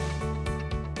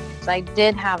So I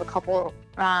did have a couple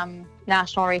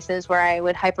national races where I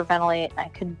would hyperventilate. I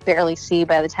could barely see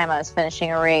by the time I was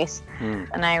finishing a race.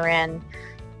 And I ran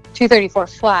 234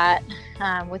 flat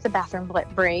with a bathroom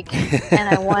break, and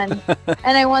I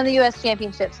won the U.S.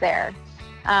 championships there.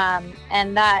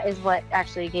 And that is what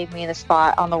actually gave me the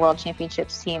spot on the World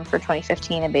Championships team for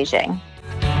 2015 in Beijing.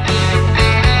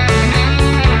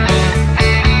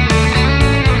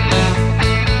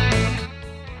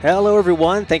 Hello,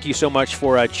 everyone. Thank you so much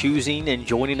for choosing and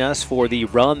joining us for the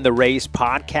Run the Race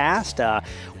podcast.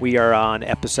 We are on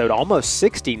episode almost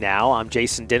 60 now. I'm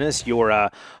Jason Dennis, your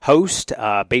host,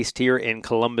 based here in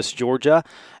Columbus, Georgia.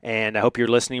 And I hope you're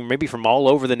listening maybe from all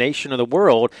over the nation or the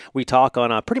world. We talk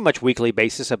on a pretty much weekly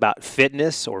basis about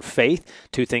fitness or faith,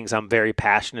 two things I'm very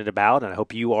passionate about, and I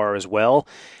hope you are as well.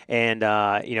 And,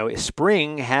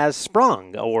 spring has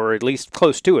sprung, or at least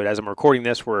close to it. As I'm recording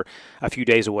this, we're a few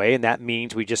days away, and that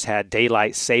means we just had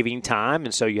daylight saving time,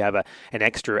 and so you have an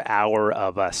extra hour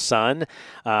of sunlight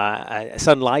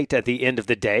at the end of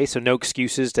the day, so no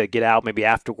excuses to get out maybe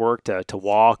after work to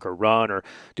walk or run or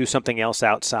do something else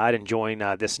outside, enjoying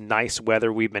this nice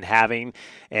weather we've been having,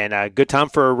 and a good time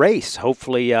for a race.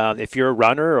 Hopefully, if you're a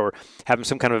runner or having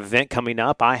some kind of event coming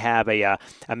up, I have a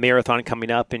marathon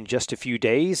coming up in just a few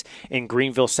days in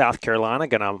Greenville, South Carolina.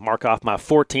 Going to mark off my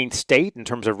 14th state in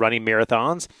terms of running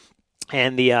marathons.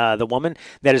 And the woman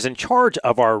that is in charge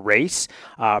of our race,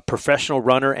 professional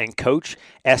runner and coach,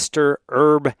 Esther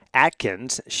Erb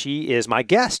Atkins, she is my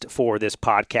guest for this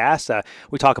podcast.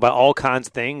 We talk about all kinds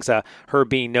of things, her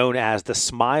being known as the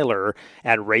Smiler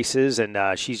at races, and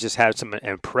she's just had some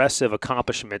impressive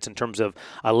accomplishments in terms of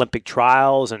Olympic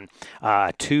trials and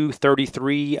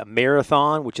 2:33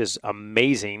 marathon, which is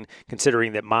amazing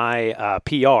considering that my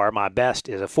PR, my best,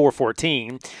 is a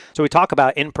 4:14. So we talk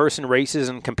about in-person races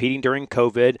and competing during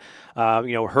COVID,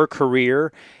 her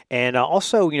career, and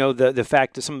also, the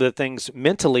fact that some of the things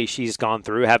mentally she's gone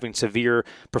through, having severe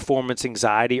performance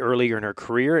anxiety earlier in her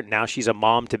career, and now she's a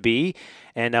mom-to-be.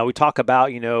 And we talk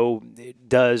about,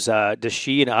 does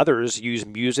she and others use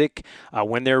music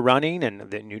when they're running, and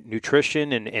the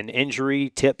nutrition and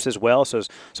injury tips as well. So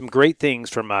some great things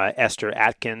from Esther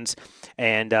Atkins.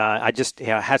 And I just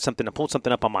had pulled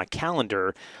something up on my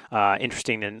calendar.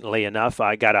 Interestingly enough,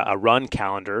 I got a run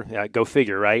calendar. Go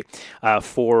figure, right?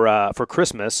 For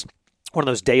Christmas. One of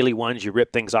those daily ones you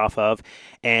rip things off of.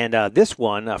 And this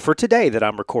one, for today that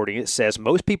I'm recording, it says,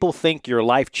 most people think your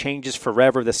life changes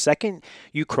forever the second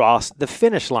you cross the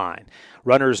finish line.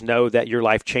 Runners know that your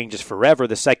life changes forever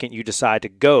the second you decide to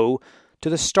go to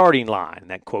the starting line.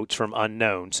 That quote's from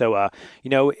Unknown. So,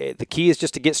 the key is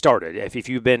just to get started. If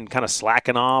you've been kind of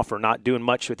slacking off or not doing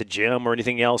much with the gym or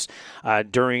anything else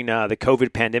during the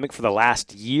COVID pandemic for the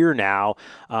last year now,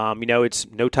 it's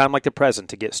no time like the present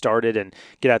to get started and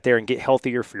get out there and get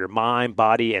healthier for your mind,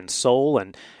 body, and soul,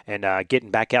 and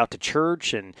getting back out to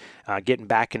church and getting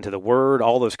back into the Word,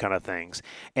 all those kind of things.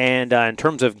 And in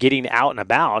terms of getting out and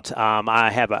about, I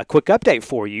have a quick update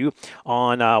for you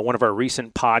on one of our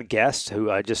recent podcasts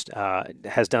who just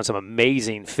has done some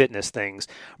amazing fitness things.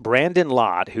 Brandon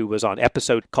Lott, who was on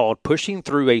episode called Pushing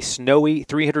Through a Snowy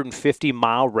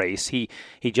 350-Mile Race. He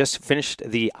just finished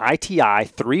the ITI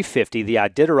 350, the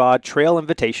Iditarod Trail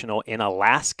Invitational in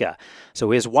Alaska.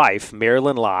 So his wife,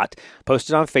 Marilyn Lott,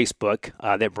 posted on Facebook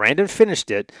that Brandon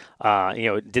finished it,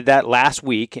 did that last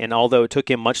week, and although it took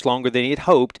him much longer than he had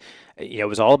hoped, it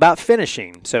was all about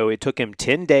finishing. So it took him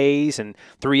 10 days and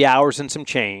 3 hours and some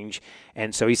change.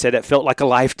 And so he said it felt like a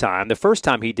lifetime. The first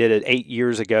time he did it 8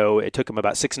 years ago, it took him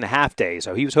about 6.5 days.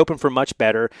 So he was hoping for much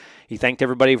better. He thanked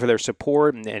everybody for their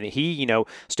support. And he,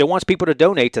 still wants people to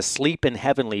donate to Sleep in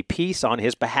Heavenly Peace on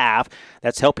his behalf.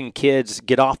 That's helping kids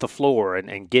get off the floor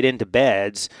and get into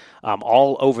beds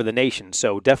all over the nation.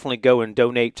 So definitely go and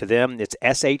donate to them. It's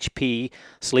SHP,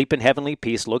 Sleep in Heavenly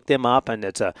Peace. Look them up, and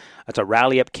it's a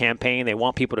rally up campaign. They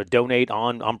want people to donate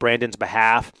on Brandon's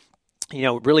behalf.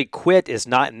 Really quit is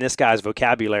not in this guy's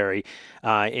vocabulary.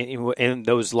 In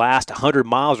those last 100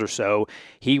 miles or so,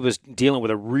 he was dealing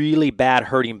with a really bad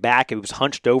hurting back. He was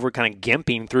hunched over, kind of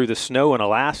gimping through the snow in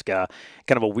Alaska,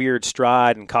 kind of a weird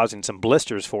stride and causing some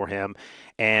blisters for him.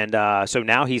 And so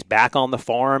now he's back on the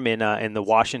farm in the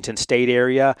Washington State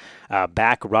area,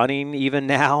 back running even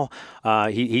now.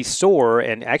 He's sore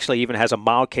and actually even has a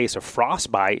mild case of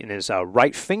frostbite in his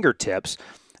right fingertips.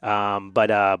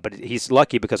 But he's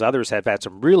lucky because others have had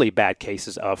some really bad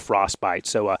cases of frostbite.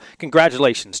 So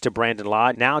congratulations to Brandon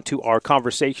Lott. Now to our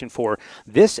conversation for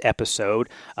this episode.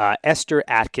 Esther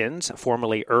Atkins,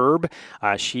 formerly Herb.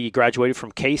 She graduated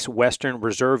from Case Western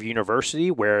Reserve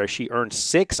University, where she earned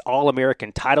 6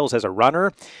 All-American titles as a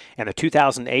runner and the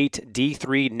 2008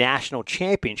 D3 National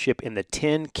Championship in the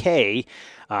 10K.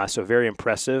 So very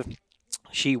impressive.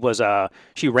 She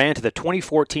ran to the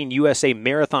 2014 USA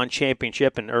Marathon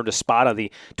Championship and earned a spot on the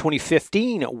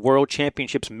 2015 World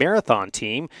Championships Marathon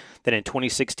team. Then in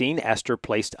 2016, Esther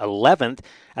placed 11th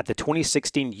at the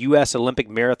 2016 U.S. Olympic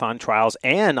Marathon Trials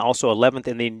and also 11th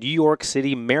in the New York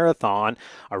City Marathon.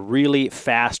 A really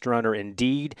fast runner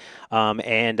indeed.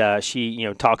 And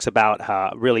she talks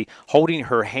about really holding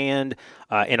her hand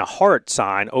in a heart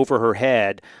sign over her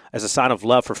head as a sign of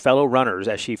love for fellow runners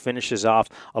as she finishes off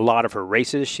a lot of her races.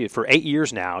 For 8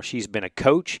 years now, she's been a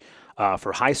coach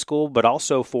for high school, but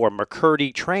also for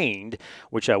McCurdy Trained,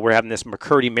 which we're having this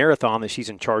McCurdy Marathon that she's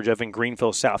in charge of in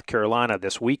Greenville, South Carolina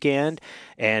this weekend.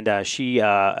 And she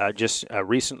just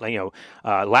recently,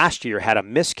 last year had a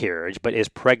miscarriage, but is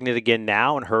pregnant again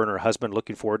now, and her husband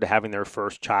looking forward to having their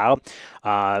first child.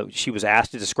 She was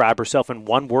asked to describe herself in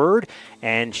one word,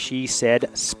 and she said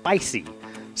spicy.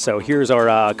 So here's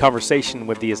our conversation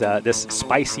with this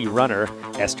spicy runner,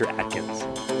 Esther Atkins.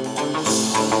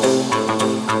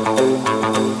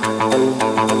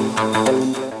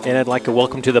 And I'd like to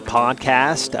welcome to the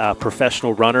podcast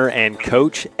professional runner and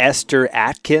coach Esther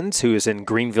Atkins, who is in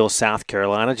Greenville, South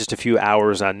Carolina, just a few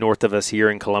hours north of us here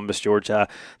in Columbus, Georgia.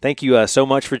 Thank you so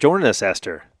much for joining us,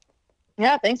 Esther.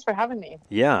 Yeah, thanks for having me.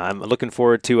 Yeah, I'm looking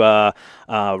forward to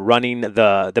running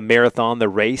the marathon, the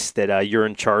race that you're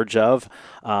in charge of.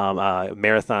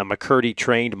 Marathon, McCurdy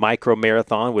Trained Micro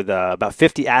Marathon with about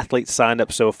 50 athletes signed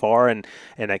up so far and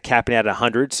capping at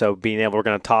 100. So we're going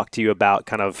to talk to you about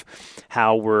kind of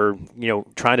how we're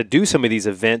trying to do some of these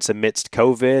events amidst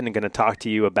COVID, and going to talk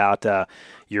to you about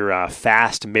your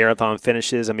fast marathon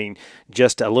finishes. I mean,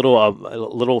 just a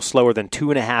little slower than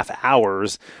 2.5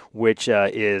 hours, which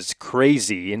is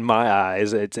crazy in my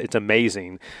eyes. It's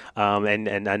amazing,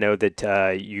 and I know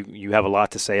that you have a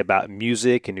lot to say about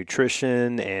music and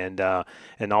nutrition and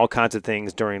all kinds of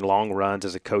things during long runs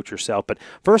as a coach yourself. But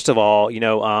first of all,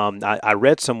 I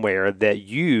read somewhere that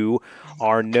you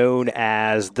are known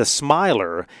as the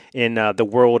Smiler in the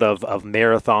world of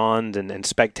marathons and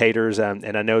spectators,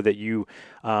 and I know that you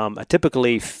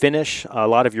typically finish a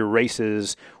lot of your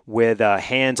races with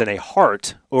hands and a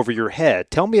heart over your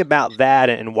head. Tell me about that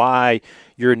and why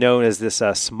you're known as this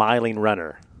smiling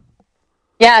runner.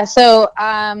 Yeah, so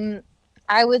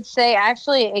I would say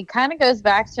actually it kind of goes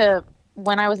back to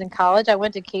when I was in college. I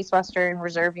went to Case Western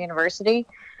Reserve University,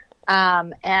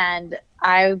 and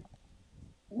I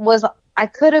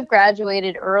could have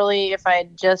graduated early if I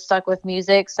had just stuck with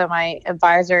music. So my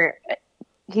advisor,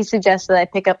 he suggested I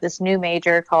pick up this new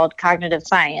major called cognitive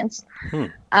science.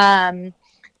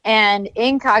 And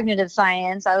in cognitive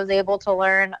science, I was able to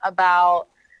learn about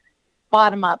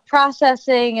bottom-up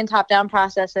processing and top-down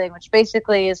processing, which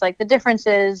basically is like the difference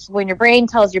is when your brain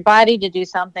tells your body to do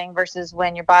something versus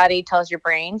when your body tells your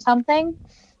brain something.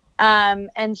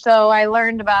 And so I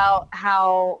learned about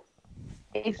how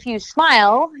if you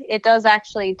smile, it does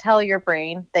actually tell your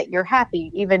brain that you're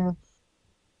happy, even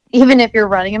if you're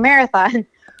running a marathon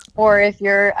or if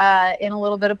you're in a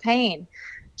little bit of pain.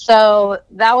 So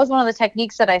that was one of the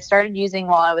techniques that I started using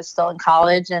while I was still in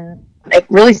college, and it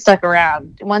really stuck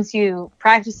around. Once you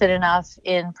practice it enough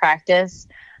in practice,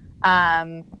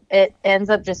 it ends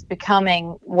up just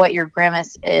becoming what your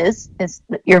grimace is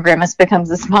your grimace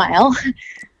becomes a smile.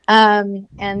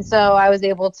 And so I was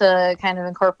able to kind of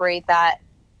incorporate that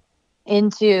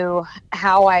into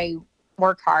how I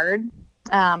work hard.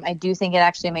 I do think it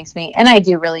actually makes me, and I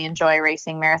do really enjoy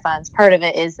racing marathons. Part of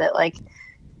it is that, like,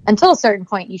 until a certain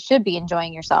point, you should be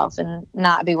enjoying yourself and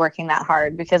not be working that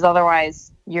hard, because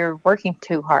otherwise you're working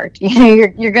too hard.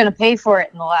 You're going to pay for it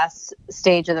in the last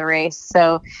stage of the race.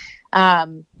 So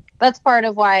that's part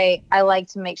of why I like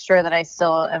to make sure that I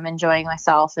still am enjoying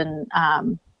myself and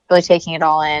really taking it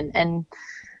all in. And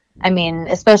I mean,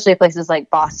 especially places like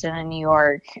Boston and New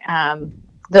York,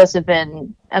 those have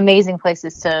been amazing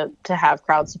places to have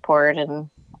crowd support and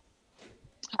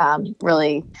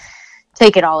really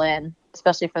take it all in,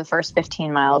 especially for the first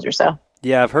 15 miles or so.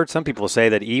 Yeah, I've heard some people say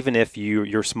that even if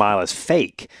your smile is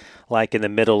fake, like in the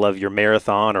middle of your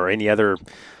marathon or any other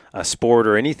sport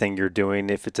or anything you're doing,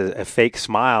 if it's a fake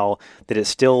smile, that it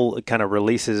still kind of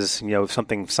releases,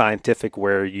 something scientific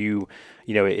where you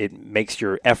it makes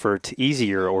your effort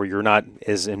easier, or you're not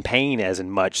as in pain as in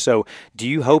much. So do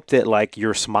you hope that like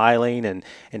you're smiling and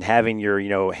having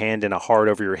your, hand in a heart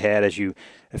over your head as you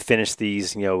finish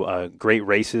these, great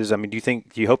races? I mean, do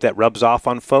you hope that rubs off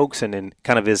on folks and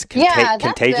kind of is contagious?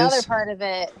 That's the other part of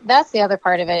it. That's the other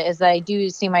part of it, is that I do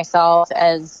see myself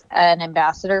as an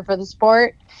ambassador for the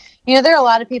sport. There are a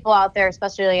lot of people out there,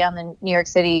 especially on the New York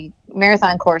City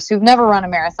marathon course, who've never run a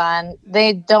marathon.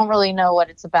 They don't really know what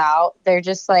it's about. They're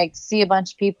just like, see a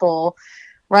bunch of people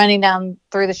running down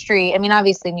through the street. I mean,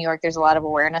 obviously in New York, there's a lot of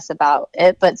awareness about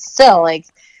it, but still, like,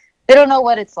 they don't know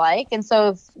what it's like. And so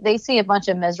if they see a bunch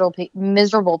of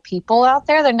miserable people out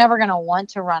there, they're never going to want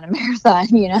to run a marathon,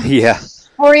 Yeah.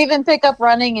 Or even pick up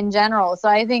running in general. So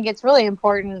I think it's really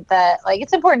important that, like,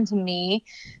 it's important to me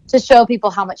to show people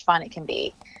how much fun it can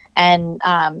be. And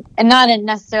not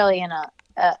necessarily in a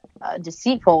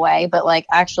deceitful way, but like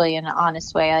actually in an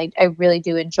honest way. I really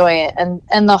do enjoy it.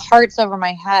 And the hearts over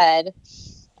my head,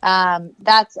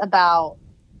 that's about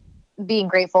being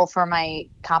grateful for my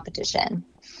competition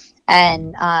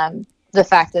and the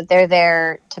fact that they're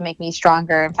there to make me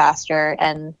stronger and faster.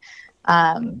 And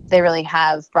they really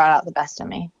have brought out the best in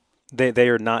me. They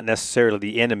are not necessarily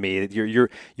the enemy.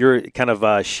 You're kind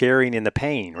of sharing in the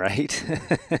pain, right?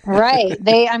 Right.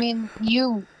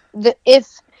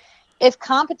 If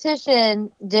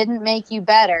competition didn't make you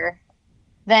better,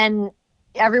 then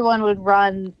everyone would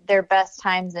run their best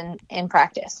times in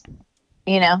practice.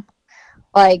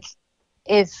 Like,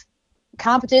 if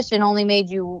competition only made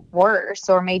you worse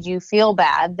or made you feel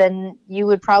bad, then you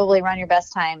would probably run your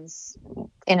best times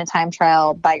in a time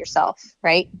trial by yourself,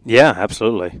 right? Yeah,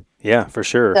 absolutely. Yeah, for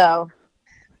sure. So,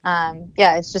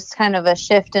 it's just kind of a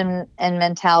shift in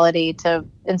mentality to,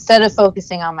 instead of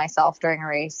focusing on myself during a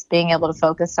race, being able to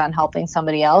focus on helping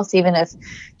somebody else, even if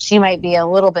she might be a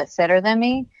little bit fitter than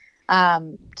me,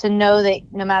 to know that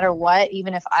no matter what,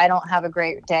 even if I don't have a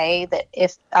great day, that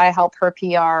if I help her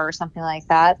PR or something like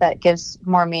that, that gives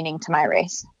more meaning to my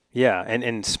race. Yeah,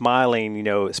 and smiling,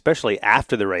 especially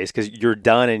after the race, because you're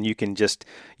done and you can just,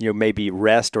 maybe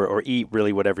rest or eat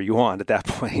really whatever you want at that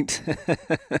point.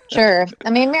 Sure. I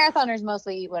mean, marathoners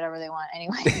mostly eat whatever they want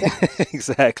anyway. So.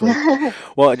 Exactly.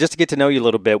 Well, just to get to know you a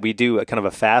little bit, we do a kind of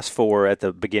a fast forward at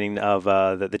the beginning of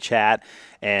the chat.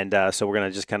 And so we're going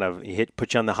to just kind of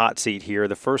put you on the hot seat here.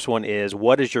 The first one is,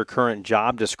 what is your current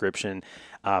job description,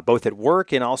 both at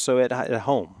work and also at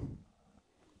home?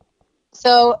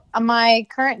 So my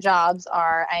current jobs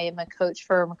are, I am a coach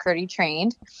for McCurdy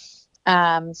Trained.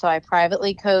 So I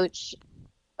privately coach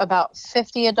about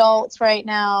 50 adults right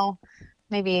now,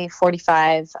 maybe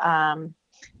 45.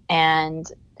 And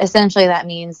essentially that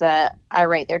means that I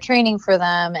write their training for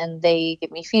them and they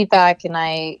give me feedback, and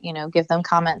I, give them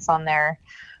comments on their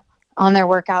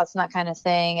workouts and that kind of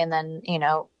thing. And then,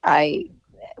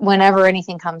 whenever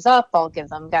anything comes up, I'll give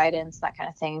them guidance, that kind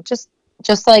of thing.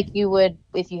 Just like you would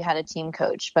if you had a team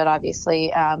coach. But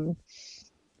obviously, a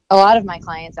lot of my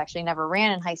clients actually never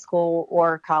ran in high school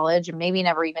or college, and maybe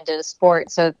never even did a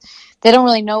sport. So they don't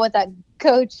really know what that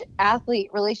coach-athlete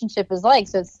relationship is like.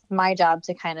 So it's my job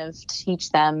to kind of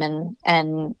teach them.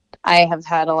 And I have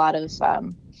had a lot of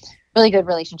really good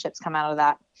relationships come out of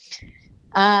that.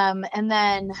 And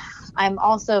then I'm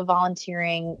also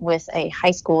volunteering with a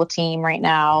high school team right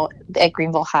now at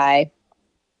Greenville High,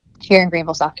 here in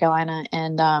Greenville, South Carolina.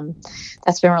 And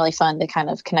that's been really fun to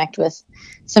kind of connect with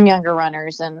some younger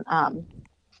runners and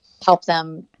help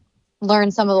them learn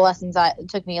some of the lessons that it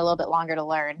took me a little bit longer to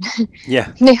learn.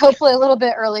 Yeah. Hopefully a little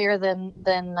bit earlier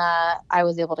than I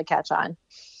was able to catch on.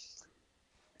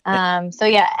 So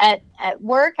yeah, at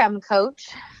work, I'm a coach.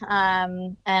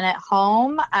 And at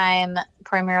home, I'm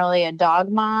primarily a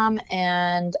dog mom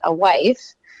and a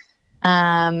wife.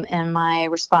 And my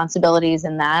responsibilities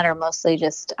in that are mostly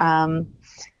just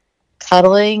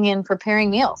cuddling and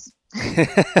preparing meals.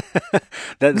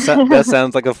 That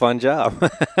sounds like a fun job.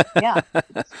 Yeah.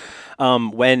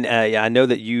 I know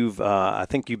that I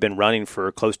think you've been running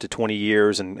for close to 20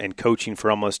 years and coaching for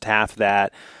almost half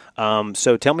that.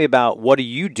 So tell me about, what do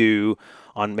you do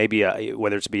on maybe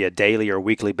whether it's be a daily or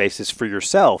weekly basis for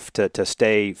yourself to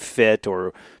stay fit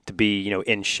or to be,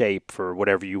 in shape for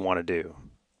whatever you want to do?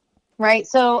 Right.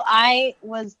 So I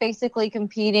was basically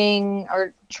competing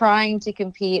or trying to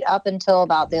compete up until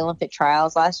about the Olympic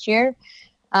trials last year.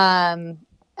 Maybe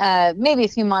a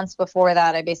few months before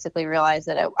that, I basically realized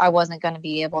that I wasn't going to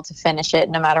be able to finish it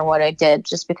no matter what I did,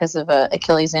 just because of an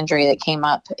Achilles injury that came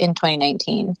up in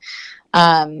 2019.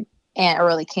 And it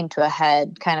really came to a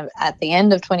head kind of at the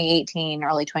end of 2018,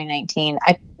 early 2019.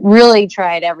 I really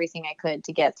tried everything I could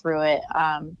to get through it,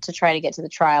 to try to get to the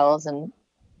trials. And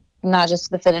not just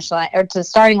to the finish line or to the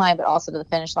starting line, but also to the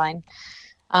finish line.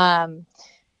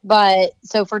 But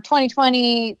so for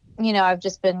 2020, I've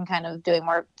just been kind of doing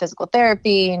more physical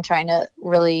therapy and trying to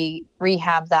really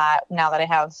rehab that now that I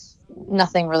have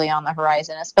nothing really on the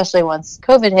horizon, especially once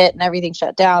COVID hit and everything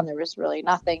shut down. There was really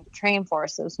nothing to train for.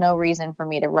 So there's no reason for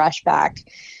me to rush back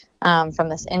from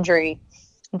this injury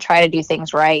and try to do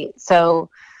things right. So,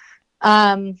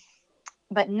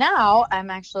 but now I'm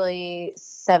actually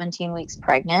 17 weeks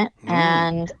pregnant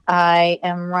and I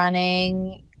am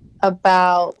running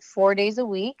about 4 days a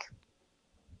week.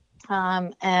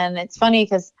 And it's funny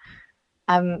because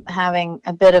I'm having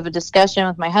a bit of a discussion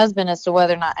with my husband as to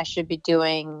whether or not I should be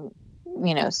doing,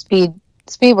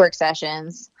 speed work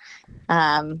sessions.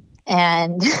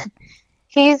 And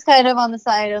he's kind of on the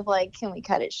side of like, can we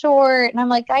cut it short? And I'm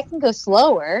like, I can go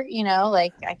slower,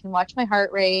 like I can watch my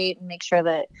heart rate and make sure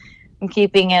that I'm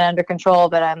keeping it under control.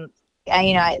 But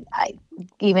I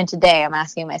even today I'm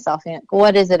asking myself,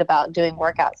 what is it about doing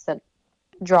workouts that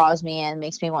draws me in,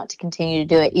 makes me want to continue to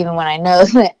do it, even when I know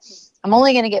that I'm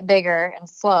only going to get bigger and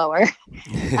slower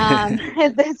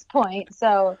at this point.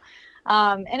 So,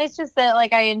 and it's just that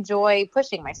like I enjoy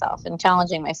pushing myself and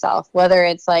challenging myself, whether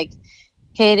it's like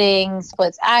hitting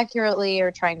splits accurately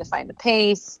or trying to find a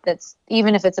pace that's,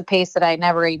 even if it's a pace that I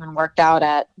never even worked out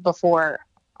at before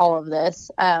all of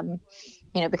this,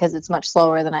 because it's much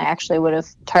slower than I actually would have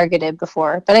targeted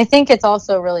before. But I think it's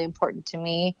also really important to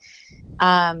me,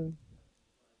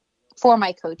 for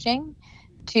my coaching,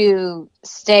 to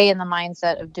stay in the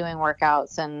mindset of doing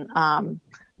workouts and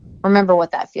remember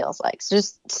what that feels like. So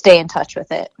just stay in touch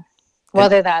with it,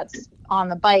 whether that's on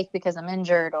the bike because I'm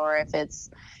injured or if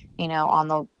it's,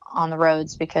 on the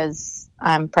roads because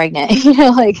I'm pregnant.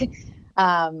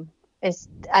 I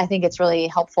think it's really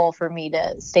helpful for me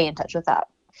to stay in touch with that.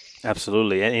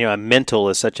 Absolutely. And, mental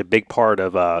is such a big part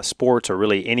of sports or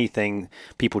really anything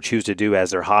people choose to do as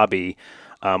their hobby.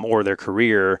 Or their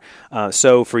career.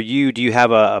 So for you, do you have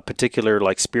a particular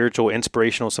like spiritual,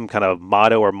 inspirational, some kind of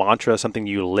motto or mantra, something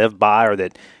you live by or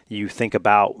that you think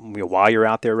about while you're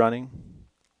out there running?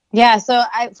 Yeah. So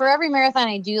for every marathon,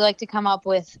 I do like to come up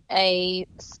with a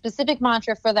specific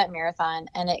mantra for that marathon.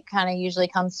 And it kind of usually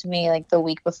comes to me like the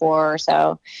week before or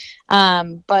so.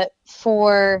 But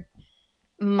for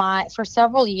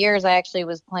several years, I actually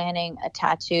was planning a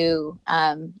tattoo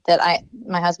that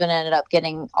my husband ended up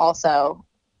getting also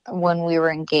when we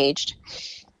were engaged.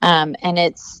 And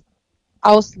it's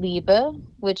Aus Liebe,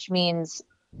 which means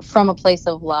from a place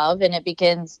of love. And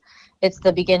it's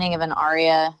the beginning of an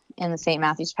aria in the St.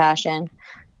 Matthew's Passion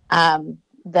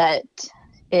that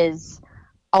is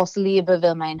Aus Liebe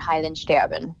will mein Heiland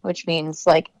sterben, which means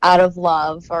like out of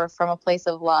love or from a place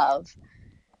of love,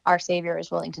 our Savior is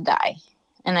willing to die.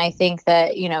 And I think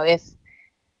that, if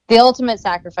the ultimate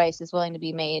sacrifice is willing to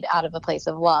be made out of a place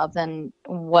of love, then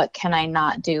what can I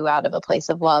not do out of a place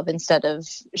of love instead of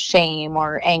shame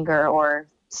or anger or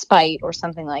spite or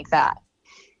something like that?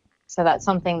 So that's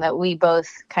something that we both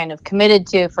kind of committed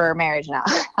to for our marriage now.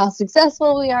 How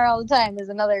successful we are all the time is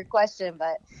another question,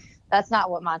 but that's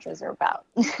not what mantras are about.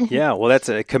 Yeah, well, that's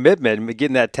a commitment,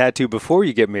 getting that tattoo before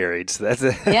you get married. So that's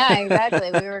Yeah,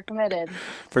 exactly. We were committed.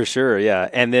 For sure, yeah.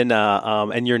 And then,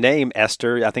 and your name,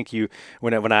 Esther, I think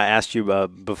when I asked you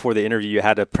before the interview, you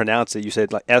had to pronounce it. You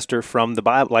said like Esther from the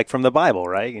Bible, like from the Bible,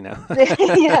 right?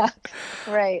 Yeah,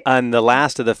 right. And the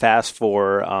last of the Fast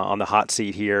Four on the hot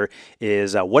seat here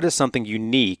is what is something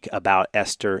unique about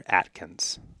Esther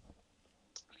Atkins?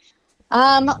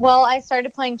 Well, I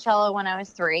started playing cello when I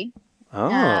was 3.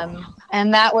 Oh.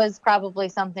 And that was probably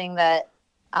something that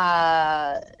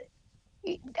actually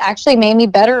made me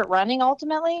better at running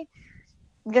ultimately,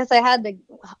 because I had to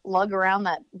lug around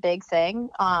that big thing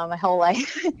my whole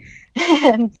life.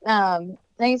 And I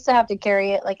used to have to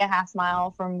carry it like a half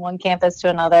mile from one campus to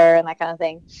another and that kind of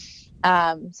thing.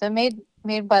 So it made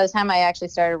by the time I actually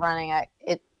started running,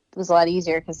 it was a lot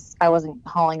easier because I wasn't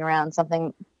hauling around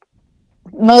something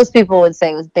most people would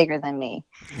say was bigger than me.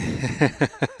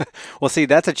 Well, see,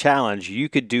 that's a challenge. You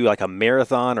could do like a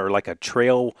marathon or like a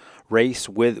trail race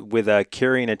with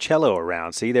carrying a cello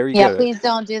around. See, there you go. Yeah, please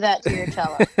don't do that to your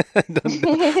cello.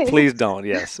 Please don't.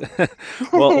 Yes.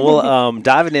 Well,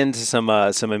 diving into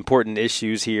some important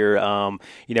issues here.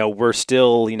 We're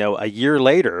still, a year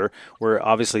later, we're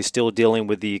obviously still dealing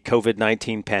with the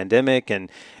COVID-19 pandemic,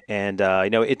 and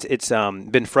it's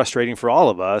been frustrating for all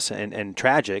of us and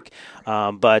tragic.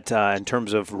 But in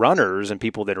terms of runners and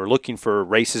people that are looking for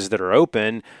races that are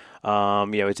open,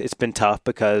 It's been tough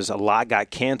because a lot got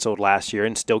canceled last year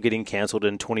and still getting canceled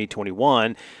in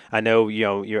 2021. I know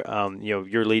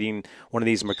you're leading one of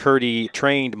these McCurdy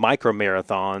trained micro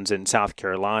marathons in South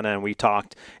Carolina, and we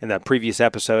talked in the previous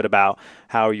episode about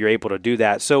how you're able to do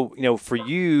that. So for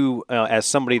you as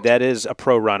somebody that is a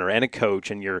pro runner and a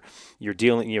coach, and you're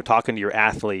dealing, talking to your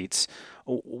athletes,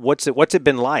 what's it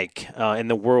been like in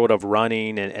the world of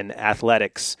running and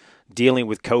athletics, dealing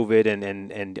with COVID,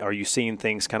 and are you seeing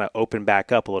things kind of open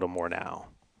back up a little more now?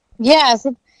 Yeah.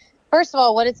 So first of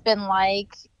all, what it's been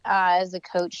like as a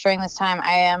coach during this time,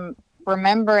 I am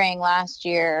remembering last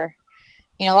year,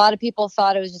 a lot of people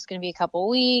thought it was just going to be a couple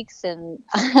weeks, and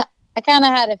I kind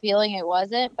of had a feeling it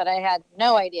wasn't, but I had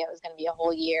no idea it was going to be a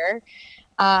whole year.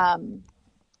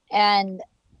 And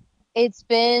it's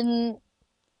been,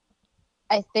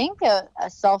 I think, a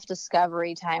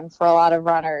self-discovery time for a lot of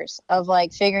runners of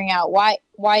like figuring out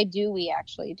why do we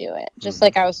actually do it? Just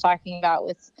like I was talking about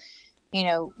with,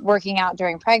 working out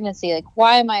during pregnancy, like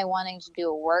why am I wanting to do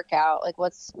a workout? Like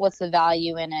what's the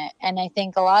value in it? And I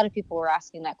think a lot of people were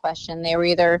asking that question. They were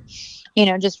either,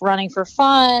 just running for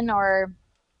fun, or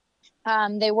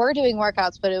they were doing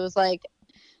workouts, but it was like,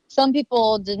 some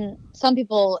people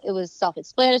it was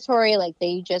self-explanatory. Like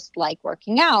they just like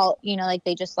working out, like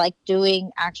they just like doing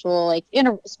actual like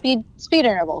speed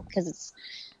interval because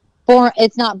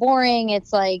it's not boring.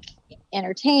 It's like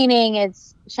entertaining.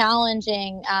 It's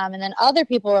challenging. And then other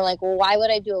people are like, well, why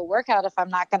would I do a workout if I'm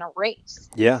not going to race?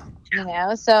 Yeah.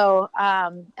 So,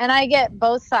 and I get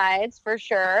both sides for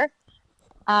sure.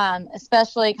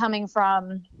 Especially coming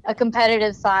from a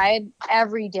competitive side,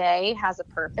 every day has a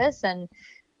purpose, and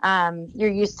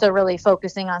you're used to really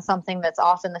focusing on something that's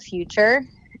off in the future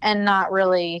and not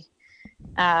really,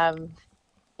 and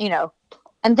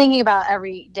thinking about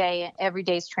every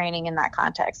day's training in that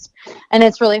context. And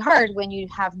it's really hard when you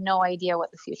have no idea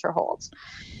what the future holds.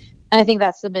 And I think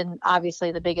that's been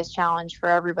obviously the biggest challenge for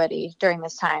everybody during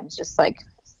this time. It's just like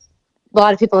a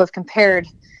lot of people have compared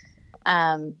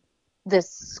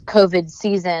this COVID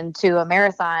season to a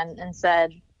marathon and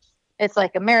said, it's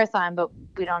like a marathon, but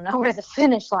we don't know where the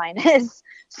finish line is.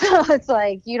 So it's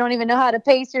like, you don't even know how to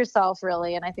pace yourself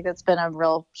really. And I think that's been a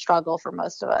real struggle for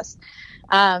most of us.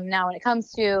 Now, when it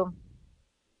comes to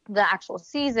the actual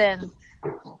season,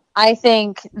 I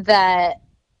think that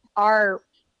our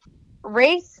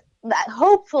race, that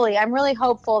hopefully, I'm really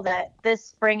hopeful that this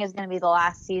spring is going to be the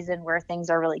last season where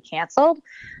things are really canceled,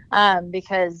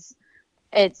 because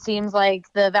it seems like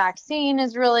the vaccine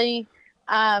is really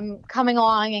coming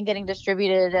along and getting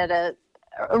distributed at a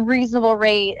reasonable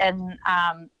rate. And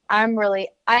I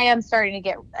am starting to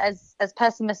get, as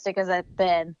pessimistic as I've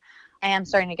been, I am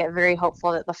starting to get very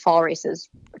hopeful that the fall races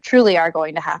truly are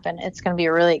going to happen. It's going to be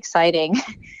a really exciting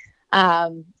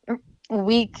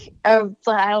week of,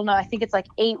 I don't know, I think it's like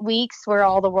 8 weeks where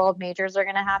all the world majors are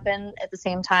going to happen at the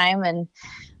same time. And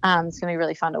it's going to be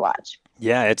really fun to watch.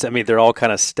 Yeah, they're all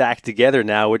kind of stacked together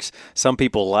now, which some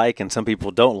people like and some people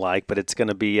don't like, but it's going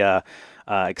to be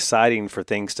exciting for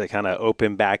things to kind of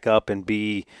open back up and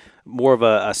be more of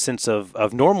a sense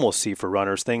of normalcy for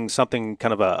runners, something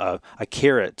kind of a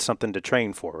carrot, something to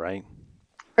train for, right?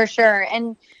 For sure.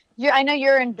 And I know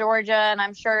you're in Georgia, and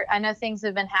I know things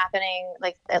have been happening.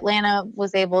 Like Atlanta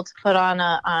was able to put on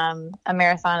a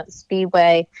marathon at the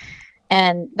Speedway,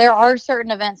 and there are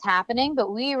certain events happening,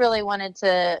 but we really wanted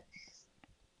to,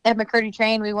 at McCurdy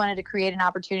Train, we wanted to create an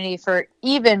opportunity for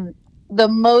even the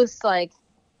most like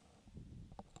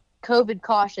COVID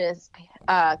cautious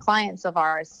clients of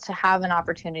ours to have an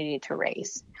opportunity to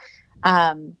race,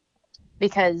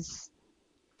 because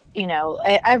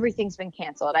everything's been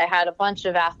canceled. I had a bunch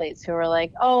of athletes who were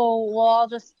like, oh, well, I'll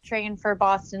just train for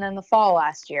Boston in the fall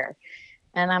last year.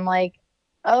 And I'm like,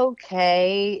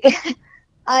 okay,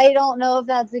 I don't know if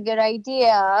that's a good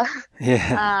idea.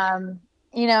 Yeah.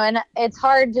 And it's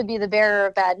hard to be the bearer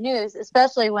of bad news,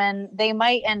 especially when they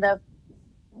might end up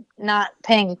not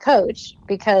paying a coach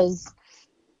because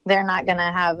they're not going to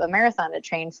have a marathon to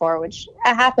train for, which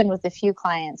happened with a few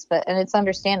clients, and it's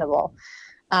understandable.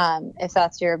 If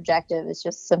that's your objective, is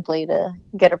just simply to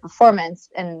get a performance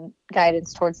and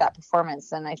guidance towards that performance,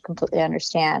 then I completely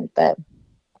understand. But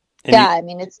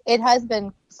it has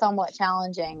been somewhat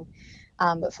challenging.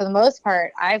 But for the most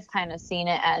part, I've kind of seen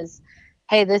it as,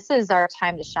 hey, this is our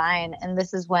time to shine. And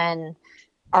this is when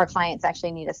our clients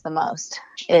actually need us the most,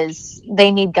 is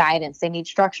they need guidance. They need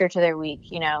structure to their week,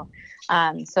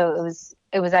 So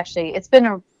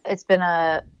it's been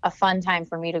a fun time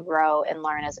for me to grow and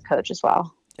learn as a coach as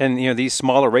well. And, these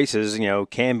smaller races,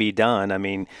 can be done. I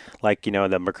mean, like, the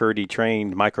McCurdy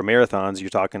trained micro marathons, you're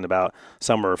talking about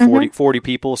some are 40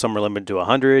 people, some are limited to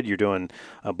 100. You're doing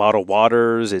bottled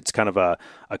waters. It's kind of a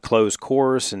closed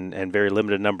course and very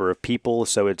limited number of people.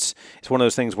 So it's one of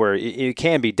those things where it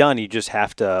can be done. You just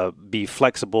have to be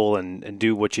flexible and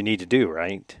do what you need to do,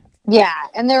 right? Yeah,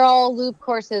 and they're all loop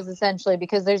courses essentially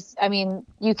because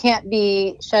you can't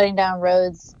be shutting down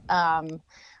roads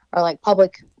or like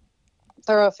public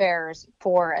thoroughfares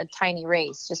for a tiny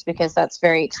race just because that's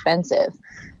very expensive.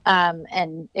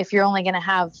 And if you're only going to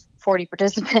have 40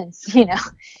 participants,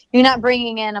 you're not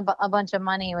bringing in a bunch of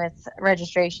money with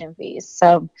registration fees.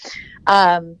 So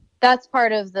that's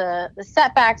part of the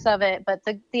setbacks of it. But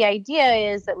the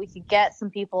idea is that we could get some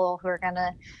people who are going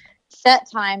to set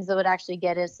times that would actually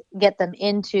get them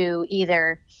into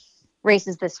either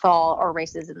races this fall or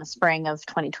races in the spring of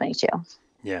 2022.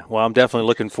 Yeah, well, I'm definitely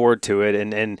looking forward to it.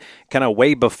 And kind of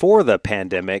way before the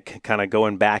pandemic, kind of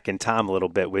going back in time a little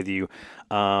bit with you,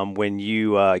 when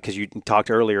you, because you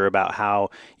talked earlier about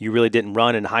how you really didn't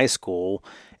run in high school,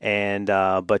 and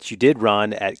but you did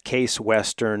run at Case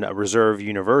Western Reserve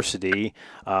University,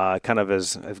 kind of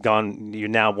have gone, you're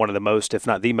now one of the most, if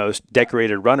not the most,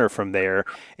 decorated runner from there.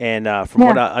 And from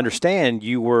what I understand,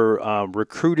 you were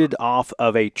recruited off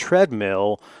of a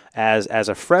treadmill as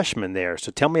a freshman there.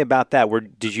 So tell me about that.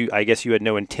 I guess you had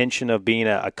no intention of being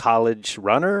a college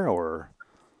runner, or?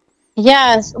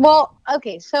 Yes. Well,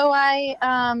 okay. So I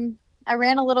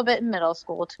ran a little bit in middle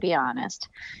school, to be honest,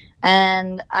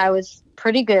 and I was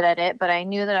pretty good at it, but I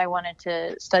knew that I wanted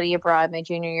to study abroad my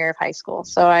junior year of high school.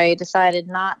 So I decided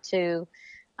not to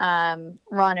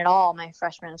run at all my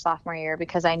freshman and sophomore year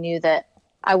because I knew that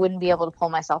I wouldn't be able to pull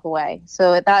myself away.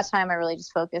 So at that time, I really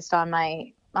just focused on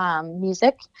my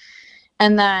music.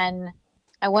 And then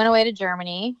I went away to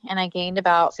Germany and I gained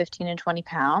about 15 and 20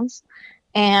 pounds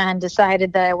and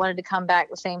decided that I wanted to come back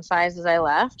the same size as I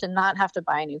left and not have to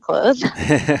buy new clothes.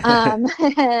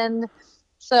 And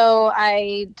so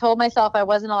I told myself I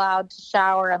wasn't allowed to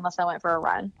shower unless I went for a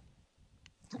run.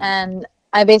 And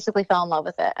I basically fell in love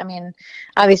with it. I mean,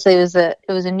 obviously it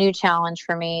was a new challenge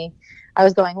for me. I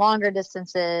was going longer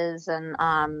distances and,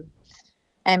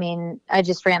 I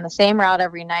just ran the same route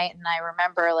every night. And I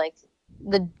remember like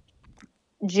the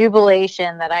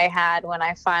jubilation that I had when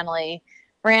I finally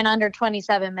ran under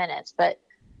 27 minutes, but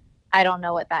I don't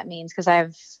know what that means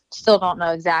because still don't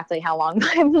know exactly how long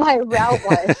my route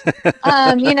was.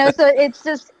 So it's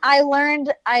just, I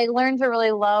learned to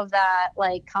really love that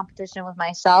like competition with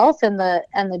myself and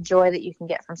the joy that you can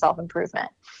get from self-improvement.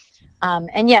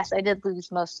 And yes, I did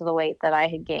lose most of the weight that I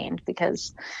had gained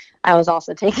because I was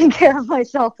also taking care of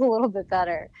myself a little bit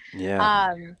better.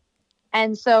 Yeah.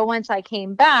 And so once I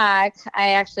came back,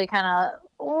 I actually kind of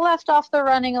left off the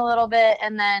running a little bit.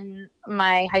 And then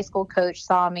my high school coach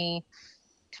saw me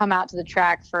come out to the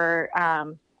track for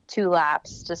 2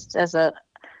 laps just as a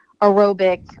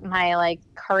aerobic, my like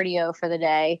cardio for the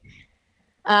day.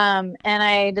 And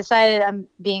I decided I'm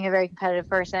being a very competitive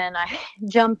person. I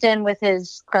jumped in with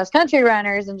his cross country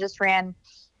runners and just ran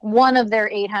one of their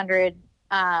 800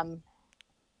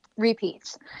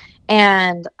 repeats.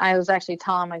 And I was actually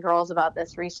telling my girls about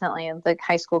this recently, and the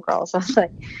high school girls. I was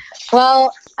like,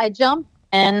 well, I jumped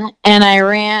in and I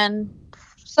ran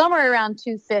somewhere around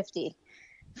 250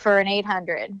 for an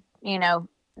 800,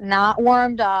 not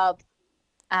warmed up,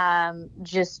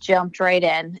 just jumped right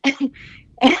in.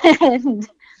 And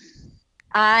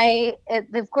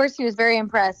of course he was very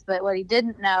impressed, but what he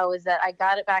didn't know is that I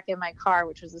got it back in my car,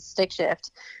 which was a stick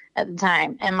shift at the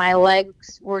time, and my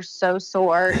legs were so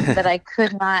sore that I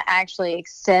could not actually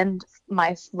extend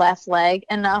my left leg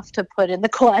enough to put in the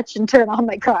clutch and turn on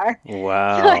my car.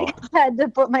 Wow. So I had to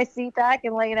put my seat back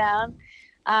and lay down.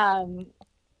 I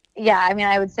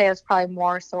would say I was probably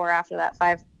more sore after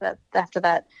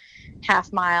that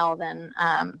half mile than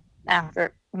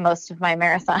after most of my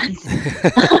marathons.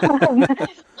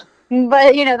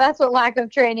 But, that's what lack of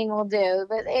training will do.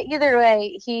 But either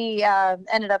way, he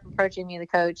ended up approaching me, the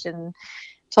coach, and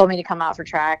told me to come out for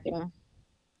track. And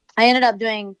I ended up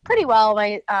doing pretty well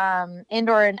my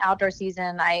indoor and outdoor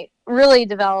season. I really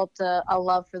developed a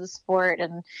love for the sport.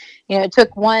 And, it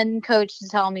took one coach to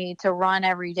tell me to run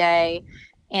every day.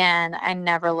 And I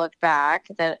never looked back,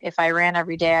 that if I ran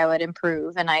every day, I would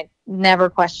improve. And I never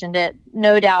questioned it.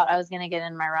 No doubt I was going to get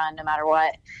in my run no matter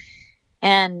what.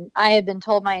 And I had been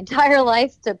told my entire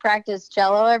life to practice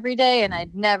cello every day, and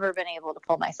I'd never been able to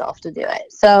pull myself to do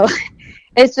it. So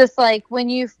it's just like when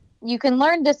you can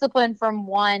learn discipline from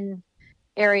one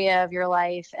area of your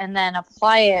life and then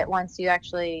apply it once you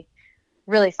actually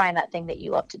really find that thing that you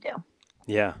love to do.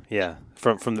 Yeah, yeah.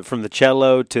 From the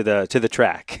cello to the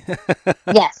track.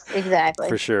 Yes, exactly.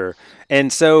 For sure.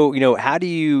 And so, how do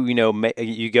you,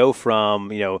 you go from,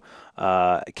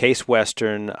 Case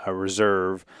Western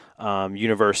Reserve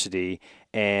University,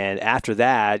 and after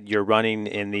that, you're running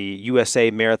in the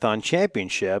USA Marathon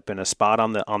Championship and a spot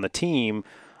on the team,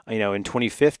 in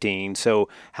 2015. So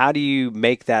how do you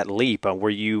make that leap? Were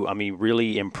you,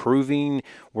 really improving?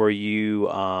 Were you,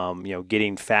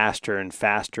 getting faster and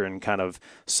faster, and kind of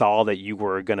saw that you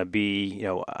were going to be,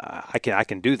 I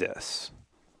can do this?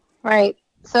 Right.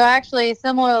 So actually,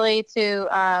 similarly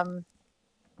to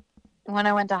when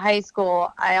I went to high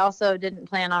school, I also didn't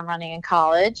plan on running in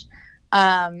college.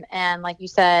 And like you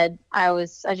said, I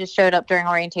just showed up during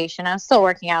orientation. I was still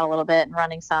working out a little bit and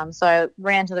running some. So I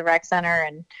ran to the rec center,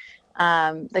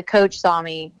 and the coach saw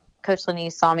me, Coach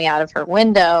Lenise saw me out of her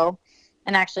window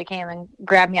and actually came and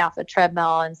grabbed me off the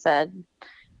treadmill and said,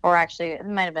 or actually it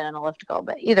might have been an elliptical,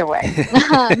 but either way,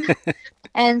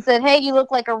 and said, "Hey, you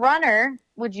look like a runner.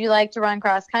 Would you like to run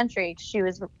cross country?" She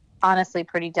was honestly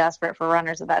pretty desperate for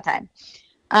runners at that time.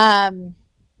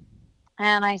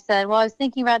 And I said, well, I was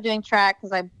thinking about doing track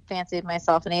because I fancied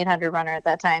myself an 800 runner at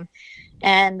that time.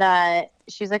 And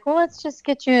she's like, well, let's just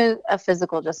get you a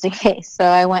physical just in case. So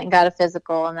I went and got a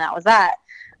physical, and that was that.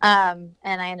 And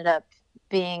I ended up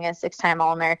being a 6-time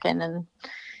All-American and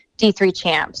D3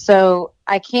 champ. So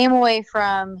I came away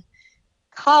from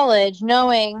college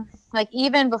knowing, like,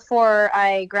 even before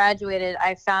I graduated,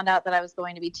 I found out that I was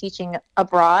going to be teaching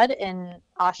abroad in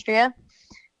Austria.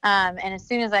 And as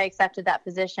soon as I accepted that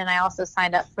position, I also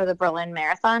signed up for the Berlin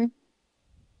Marathon.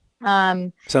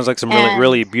 Sounds like some really,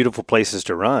 really beautiful places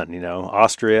to run,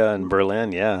 Austria and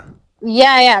Berlin. Yeah.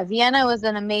 Yeah. Vienna was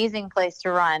an amazing place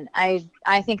to run. I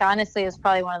think honestly it's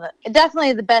probably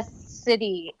definitely the best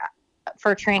city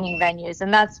for training venues.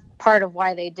 And that's part of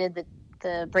why they did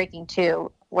the Breaking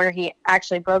 2, where he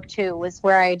actually broke 2, was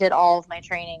where I did all of my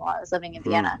training while I was living in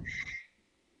Vienna.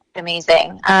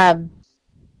 Amazing.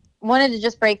 Wanted to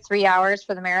just break 3 hours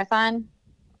for the marathon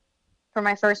for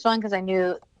my first one because I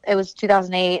knew it was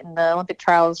 2008 and the Olympic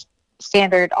trials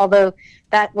standard. Although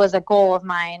that was a goal of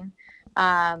mine,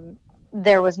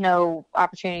 there was no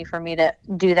opportunity for me to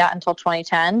do that until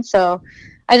 2010. So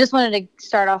I just wanted to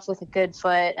start off with a good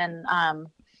foot, and I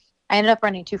ended up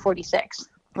running 246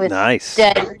 with nice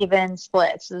dead even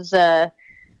splits. It was a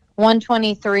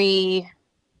 123.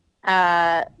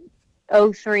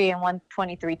 03 and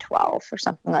 123.12 or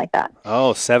something like that.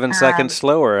 Oh, 7 seconds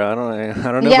slower. I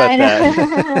don't know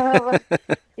about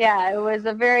that. Yeah, it was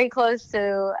a very close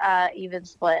to even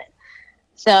split.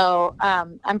 So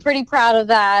I'm pretty proud of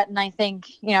that, and I think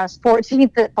I was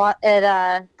 14th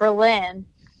at Berlin,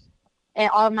 and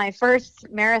on my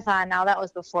first marathon. Now that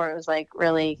was before it was like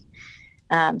really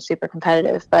super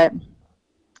competitive, but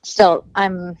still,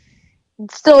 I'm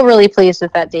still really pleased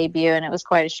with that debut, and it was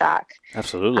quite a shock.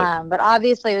 Absolutely. But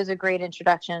obviously it was a great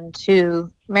introduction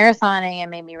to marathoning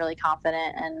and made me really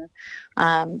confident.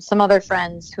 And some other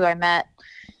friends who I met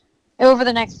over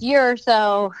the next year or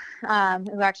so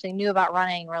who actually knew about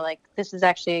running were like, this is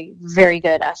actually very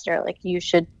good, Esther. Like, you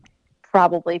should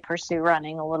probably pursue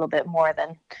running a little bit more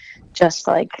than just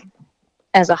like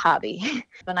as a hobby.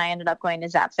 And I ended up going to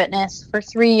Zap Fitness for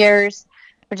 3 years,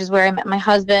 which is where I met my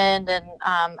husband, and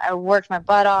I worked my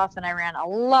butt off, and I ran a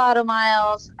lot of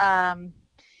miles. And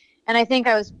I think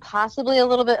I was possibly a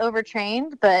little bit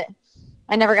overtrained, but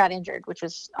I never got injured, which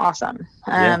was awesome.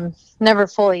 Never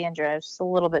fully injured. I was just a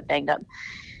little bit banged up.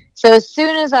 So as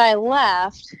soon as I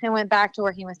left and went back to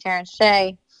working with Terrence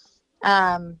Shea,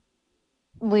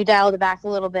 we dialed it back a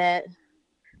little bit,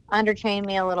 undertrained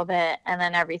me a little bit, and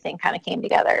then everything kind of came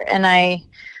together. And I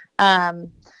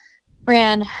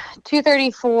ran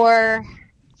 234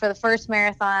 for the first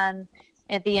marathon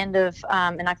at the end of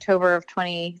in October of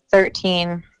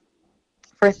 2013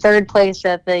 for third place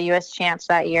at the U.S. Champs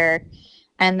that year.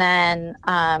 And then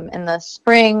in the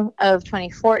spring of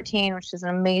 2014, which is an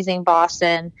amazing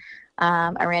Boston,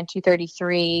 I ran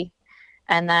 233.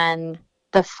 And then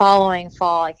the following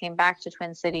fall, I came back to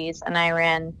Twin Cities and I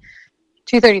ran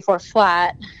 234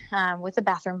 flat with a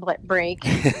bathroom break,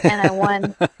 and I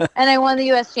won. And I won the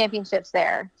U.S. Championships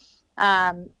there,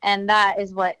 and that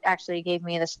is what actually gave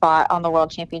me the spot on the World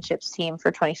Championships team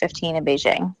for 2015 in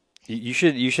Beijing. You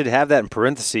should have that in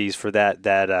parentheses for that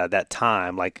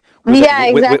time, like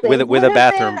exactly. with a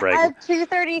bathroom break.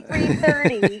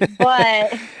 2:33:30,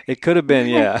 but it could have been,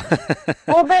 yeah.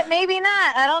 Well, but maybe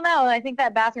not. I don't know. I think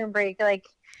that bathroom break, like.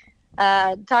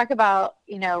 Talk about,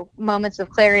 moments of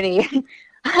clarity.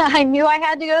 I knew I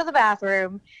had to go to the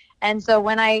bathroom. And so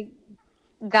when I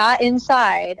got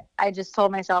inside, I just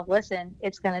told myself, listen,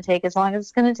 it's going to take as long as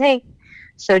it's going to take.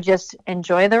 So just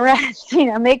enjoy the rest,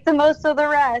 make the most of the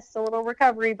rest, a little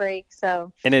recovery break.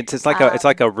 So, and it's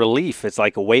like a relief. It's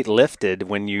like a weight lifted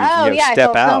when you I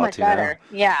step felt out. so much better.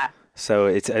 Yeah. So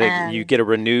you get a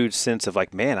renewed sense of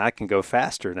like, man, I can go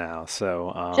faster now.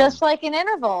 So just like an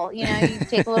interval, you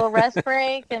take a little rest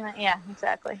break, and yeah,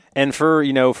 exactly. And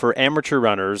for amateur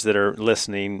runners that are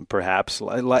listening, perhaps,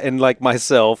 and like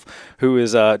myself, who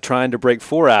is trying to break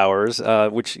 4 hours,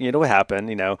 which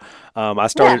happen. I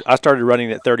started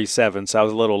running at 37, so I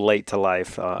was a little late to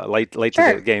life, late to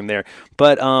the game there.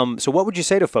 But so what would you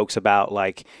say to folks about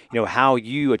how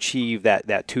you achieved that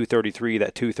 233,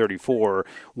 that 234?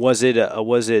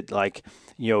 Was it like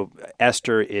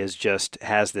Esther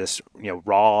has this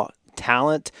raw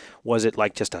talent? Was it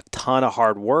like just a ton of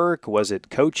hard work? Was it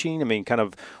coaching? I mean, kind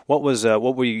of what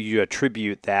would you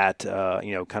attribute that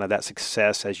kind of that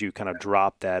success as you kind of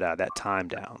drop that time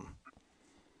down?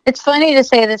 It's funny to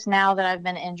say this now that I've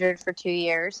been injured for 2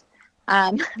 years,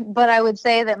 but I would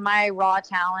say that my raw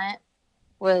talent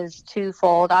was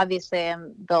twofold. Obviously,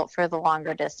 I'm built for the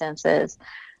longer distances,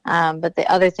 but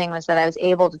the other thing was that I was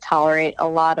able to tolerate a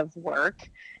lot of work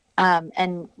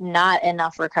and not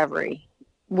enough recovery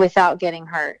without getting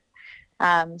hurt.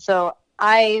 So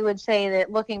I would say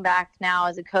that looking back now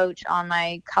as a coach on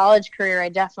my college career,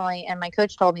 and my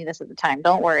coach told me this at the time,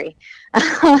 don't worry.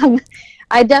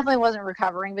 I definitely wasn't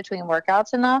recovering between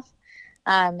workouts enough.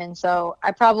 And so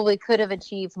I probably could have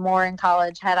achieved more in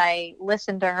college had I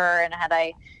listened to her and had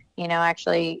I,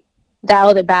 actually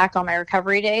dialed it back on my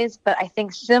recovery days. But I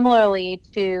think similarly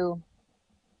to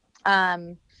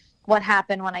what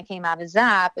happened when I came out of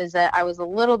ZAP is that I was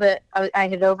I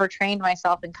had overtrained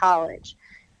myself in college.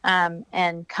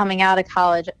 And coming out of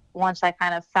college, once I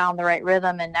kind of found the right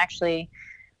rhythm and actually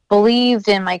believed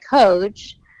in my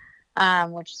coach,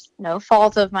 which is no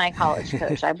fault of my college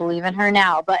coach. I believe in her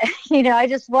now, but I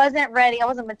just wasn't ready. I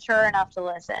wasn't mature enough to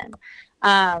listen.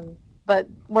 But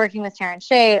working with Terrence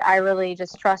Shade, I really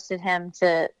just trusted him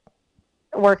to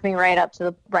work me right up to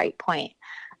the right point.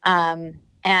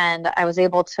 And I was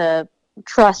able to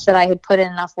trust that I had put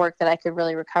in enough work that I could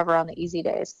really recover on the easy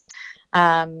days.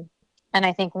 And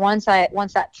I think once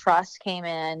that trust came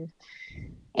in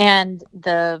and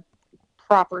the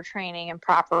proper training and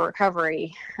proper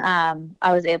recovery, I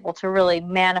was able to really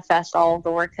manifest all of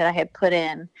the work that I had put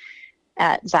in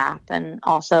at ZAP and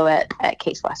also at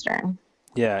Case Western.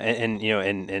 Yeah,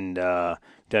 and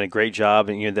done a great job.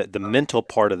 And the mental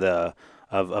part of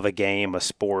a game, a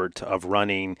sport, of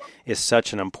running is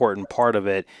such an important part of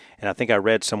it. And I think I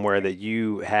read somewhere that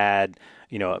you had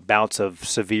bouts of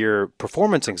severe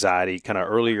performance anxiety kind of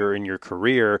earlier in your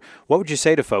career. What would you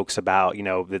say to folks about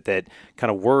that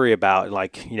kind of worry about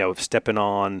stepping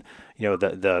on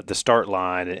the start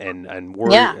line and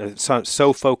worry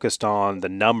so focused on the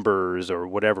numbers or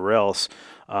whatever else,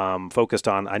 focused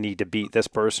on I need to beat this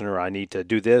person or I need to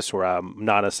do this or I'm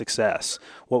not a success?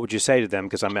 What would you say to them?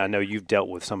 Because I know you've dealt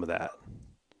with some of that.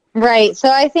 Right. So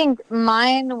I think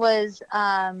mine was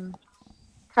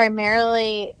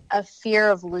primarily a fear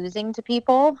of losing to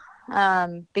people,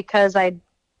 because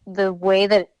the way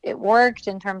that it worked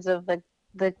in terms of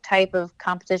the type of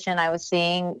competition I was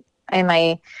seeing in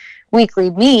my weekly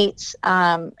meets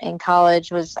in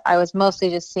college I was mostly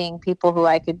just seeing people who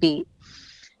I could beat.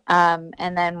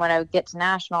 And then when I would get to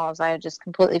nationals, I would just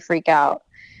completely freak out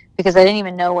because I didn't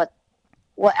even know what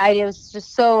I was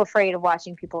just so afraid of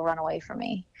watching people run away from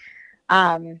me.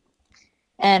 And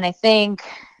I think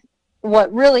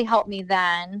what really helped me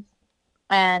then,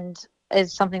 and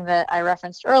is something that I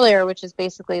referenced earlier, which is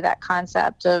basically that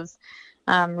concept of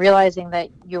realizing that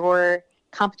your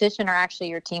competition are actually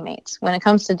your teammates. When it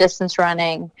comes to distance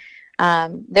running,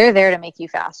 they're there to make you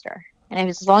faster. And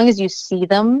as long as you see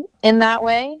them in that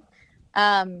way,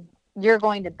 you're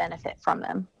going to benefit from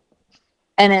them.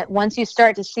 And once you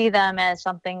start to see them as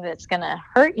something that's going to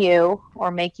hurt you or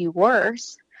make you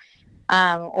worse,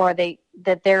 or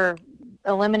that they're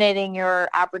eliminating your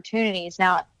opportunities.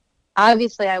 Now,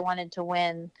 obviously, I wanted to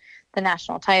win the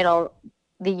national title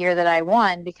the year that I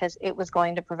won because it was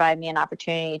going to provide me an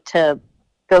opportunity to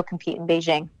go compete in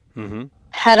Beijing. Mm-hmm.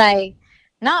 Had I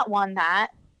not won that,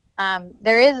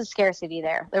 there is a scarcity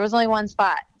there. There was only one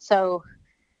spot. So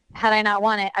had I not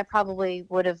won it, I probably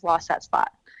would have lost that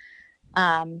spot.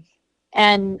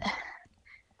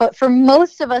 But for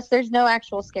most of us, there's no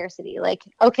actual scarcity. Like,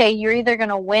 okay, you're either going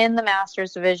to win the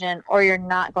Masters division or you're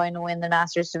not going to win the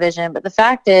Masters division. But the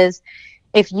fact is,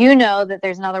 if you know that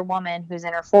there's another woman who's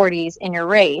in her 40s in your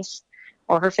race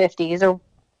or her 50s or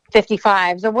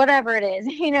 55s or whatever it is.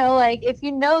 Like if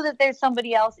you know that there's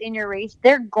somebody else in your race,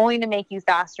 they're going to make you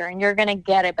faster and you're going to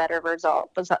get a better result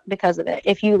because of it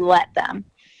if you let them.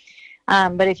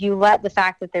 But if you let the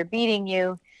fact that they're beating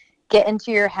you get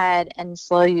into your head and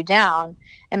slow you down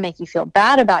and make you feel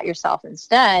bad about yourself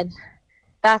instead,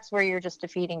 that's where you're just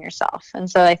defeating yourself. And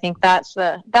so I think that's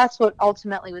what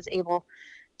ultimately was able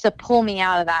to pull me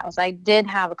out of that. Was I did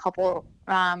have a couple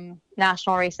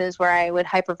national races where I would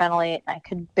hyperventilate. I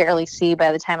could barely see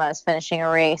by the time I was finishing a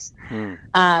race.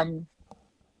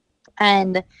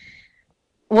 And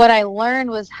what I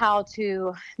learned was how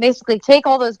to basically take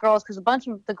all those girls, because a bunch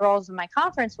of the girls in my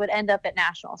conference would end up at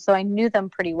nationals. So I knew them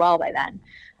pretty well by then,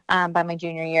 by my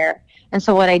junior year. And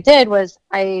so what I did was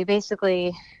I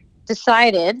basically just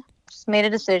made a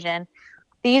decision.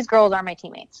 These girls are my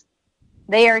teammates.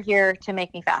 They are here to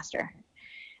make me faster.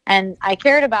 And I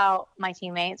cared about my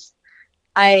teammates.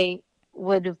 I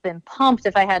would have been pumped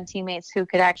if I had teammates who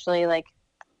could actually like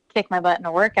kick my butt in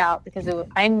a workout, because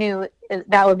I knew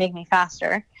that would make me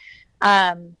faster.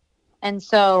 And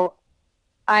so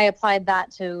I applied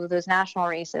that to those national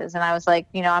races. And I was like,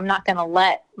 I'm not going to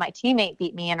let my teammate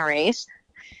beat me in a race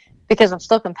because I'm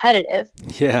still competitive.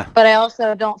 Yeah. But I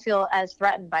also don't feel as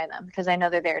threatened by them because I know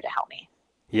they're there to help me.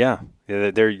 Yeah,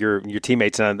 they're your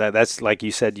teammates, and that's like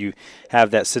you said. You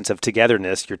have that sense of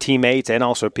togetherness, your teammates, and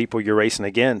also people you're racing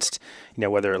against.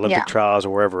 Whether Olympic trials or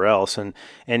wherever else, and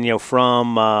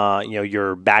from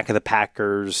your back of the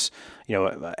packers,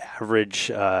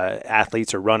 average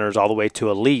athletes or runners, all the way to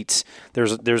elites.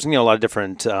 There's a lot of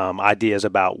different ideas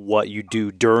about what you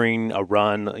do during a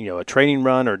run, a training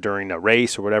run, or during a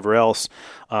race or whatever else.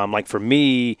 Like for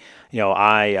me,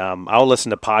 I'll listen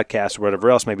to podcasts or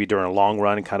whatever else, maybe during a long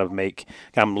run, and kind of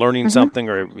I'm learning something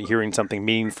or hearing something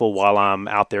meaningful while I'm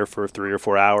out there for 3 or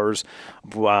 4 hours.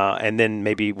 And then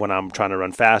maybe when I'm trying to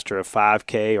run faster, a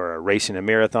 5K or a racing a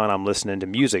marathon, I'm listening to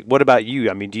music. What about you?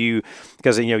 I mean,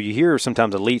 because you hear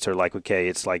sometimes elites are like, okay,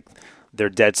 it's like they're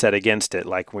dead set against it.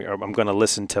 Like I'm going to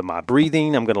listen to my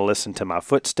breathing. I'm going to listen to my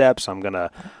footsteps. I'm going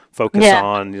to focus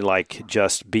on like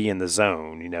just be in the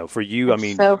zone. For you, I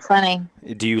mean, so funny.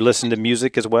 Do you listen to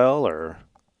music as well, or?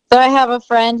 So I have a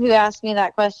friend who asked me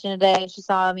that question today. She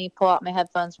saw me pull out my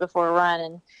headphones before a run,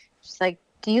 and she's like,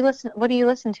 what do you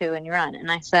listen to when you run?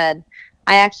 And I said,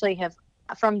 I actually have,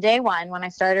 from day one, when I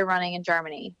started running in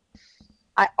Germany,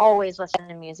 I always listened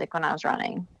to music when I was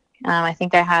running. I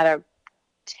think I had a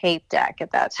tape deck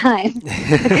at that time,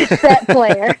 a cassette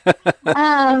player,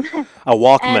 a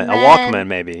Walkman,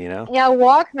 maybe, Yeah,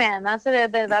 Walkman.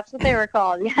 That's what they were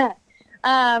called. Yeah.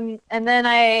 And then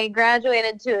I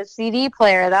graduated to a CD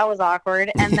player. That was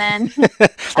awkward. And then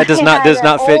that does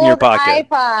not fit in your pocket.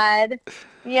 iPod.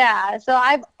 Yeah. So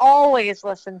I've always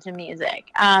listened to music.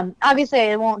 Obviously,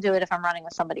 I won't do it if I'm running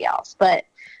with somebody else, but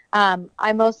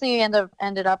I mostly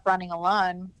ended up running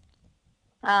alone.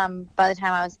 By the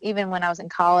time when I was in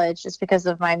college, just because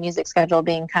of my music schedule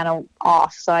being kind of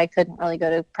off, so I couldn't really go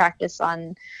to practice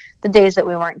on the days that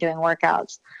we weren't doing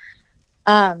workouts.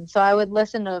 So I would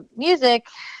listen to music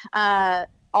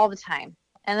all the time.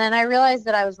 And then I realized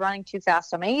that I was running too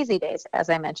fast on my easy days, as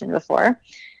I mentioned before.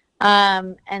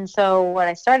 And so what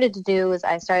I started to do was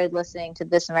I started listening to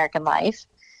This American Life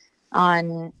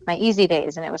on my easy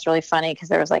days. And it was really funny because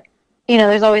there was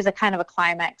there's always a kind of a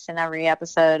climax in every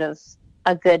episode of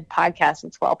a good podcast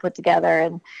that's well put together.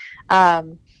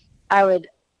 And I would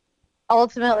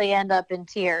ultimately end up in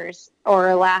tears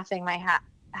or laughing my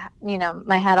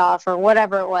head off or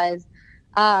whatever it was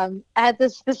at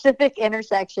this specific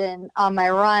intersection on my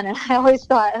run. And I always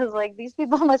thought, I was like, these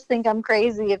people must think I'm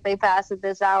crazy if they pass at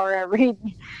this hour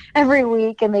every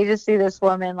week and they just see this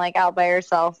woman like out by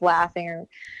herself laughing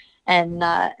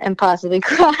and possibly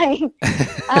crying.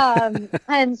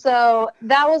 And so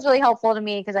that was really helpful to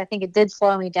me because I think it did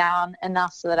slow me down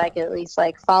enough so that I could at least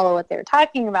like follow what they were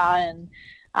talking about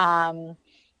and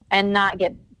not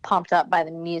get pumped up by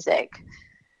the music.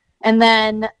 And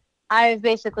then I've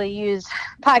basically used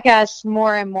podcasts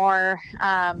more and more.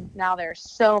 Now there's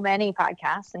so many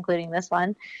podcasts, including this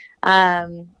one.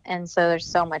 And so there's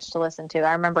so much to listen to.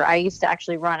 I remember I used to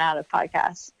actually run out of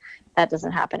podcasts. That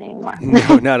doesn't happen anymore.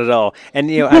 No, not at all.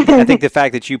 And, I think the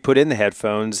fact that you put in the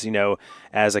headphones,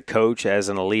 as a coach, as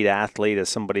an elite athlete, as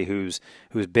somebody who's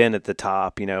been at the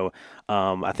top,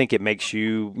 I think it makes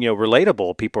you,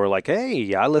 relatable. People are like,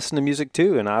 hey, I listen to music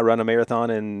too, and I run a marathon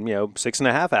in,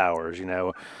 6.5 hours, Yeah.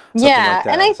 Like that.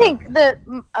 And I think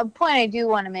a point I do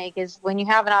want to make is when you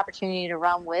have an opportunity to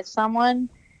run with someone,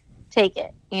 take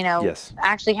it, Yes.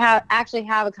 actually have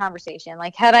a conversation.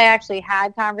 Like had I actually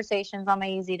had conversations on my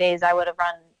easy days, I would have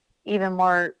run even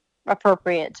more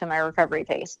appropriate to my recovery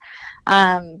pace.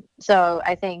 So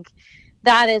I think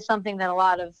that is something that a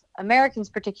lot of Americans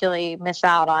particularly miss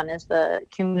out on, is the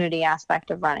community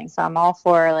aspect of running. So I'm all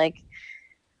for like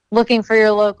looking for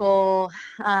your local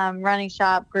running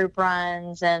shop group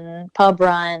runs and pub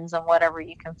runs and whatever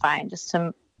you can find, just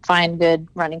to find good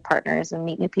running partners and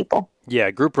meet new people.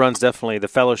 Yeah, group runs definitely. The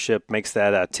fellowship makes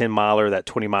that 10-miler, that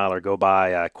 20-miler go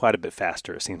by quite a bit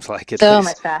faster, it seems like. So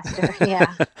much faster,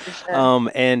 yeah. For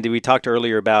sure. And we talked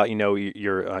earlier about,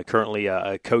 you're currently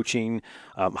coaching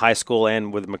high school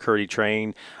and with McCurdy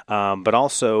Train, but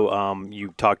also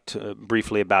you talked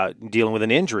briefly about dealing with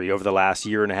an injury over the last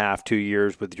year and a half, 2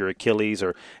 years with your Achilles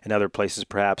or in other places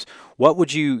perhaps. What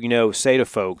would you, say to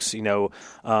folks,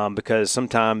 because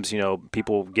sometimes,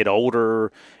 people get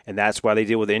older and that's why they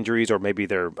deal with injuries, or maybe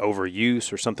they're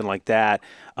overuse or something like that.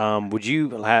 Would you,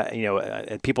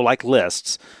 people like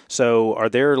lists. So are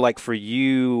there, like, for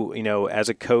you, as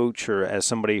a coach or as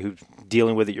somebody who's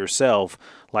dealing with it yourself,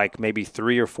 like maybe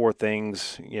 3 or 4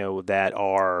 things, that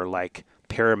are like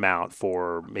paramount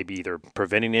for maybe either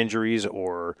preventing injuries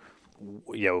or,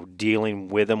 dealing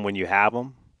with them when you have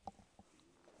them?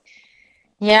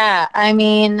 Yeah, I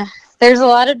mean, there's a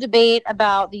lot of debate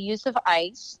about the use of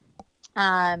ice,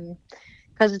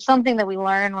 because it's something that we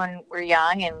learn when we're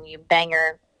young, and you bang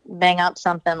up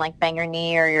something, like bang your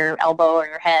knee or your elbow or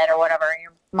your head or whatever, and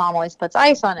your mom always puts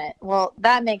ice on it. Well,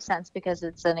 that makes sense because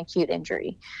it's an acute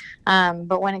injury.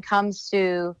 But when it comes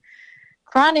to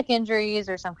chronic injuries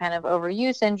or some kind of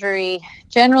overuse injury,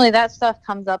 generally that stuff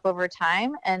comes up over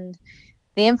time, and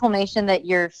the inflammation that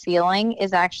you're feeling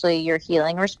is actually your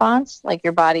healing response, like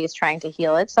your body is trying to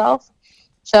heal itself.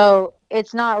 So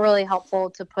it's not really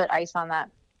helpful to put ice on that.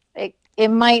 It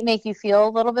might make you feel a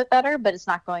little bit better, but it's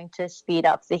not going to speed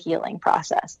up the healing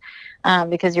process,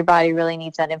 because your body really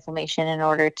needs that inflammation in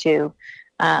order to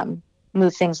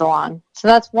move things along. So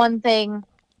that's one thing.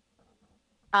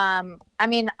 I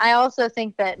also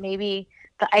think that maybe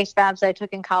the ice baths I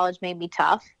took in college made me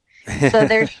tough. So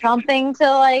there's something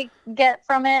to like get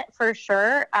from it for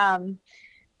sure.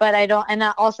 But I don't, and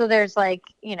also there's like,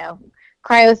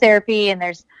 cryotherapy, and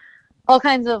there's all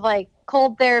kinds of like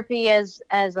cold therapy as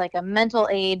like a mental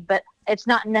aid, but it's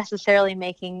not necessarily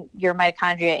making your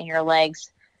mitochondria in your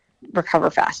legs recover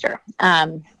faster.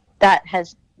 That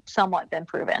has somewhat been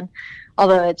proven,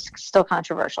 although it's still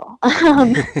controversial.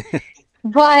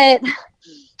 But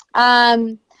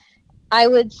I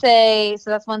would say, so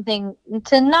that's one thing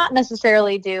to not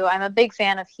necessarily do. I'm a big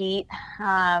fan of heat.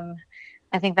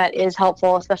 I think that is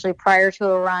helpful, especially prior to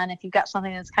a run. If you've got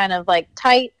something that's kind of like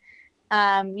tight,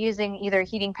 using either a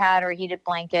heating pad or a heated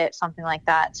blanket, something like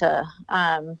that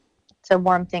to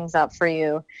warm things up for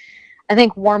you. I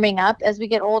think warming up as we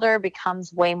get older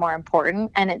becomes way more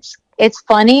important. And it's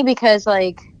funny because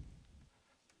like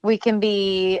we can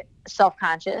be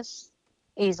self-conscious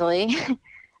easily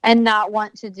and not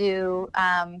want to do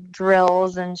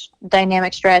drills and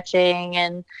dynamic stretching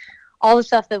and all the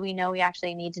stuff that we know we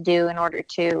actually need to do in order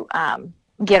to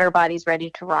get our bodies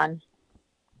ready to run.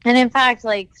 And in fact,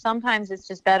 like sometimes it's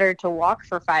just better to walk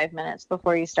for 5 minutes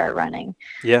before you start running.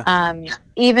 Yeah.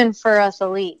 Even for us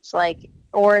elites, like,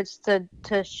 or it's to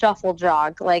shuffle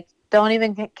jog. Like, don't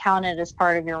even count it as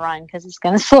part of your run because it's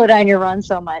going to slow down your run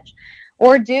so much.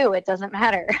 Or it doesn't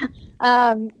matter.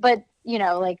 But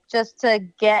like just to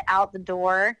get out the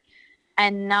door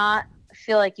and not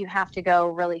feel like you have to go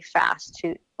really fast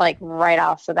to like right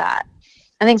off the bat.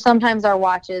 I think sometimes our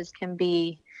watches can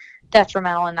be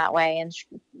detrimental in that way, and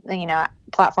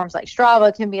platforms like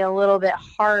Strava can be a little bit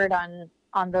hard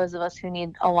on those of us who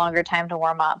need a longer time to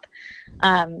warm up.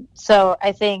 So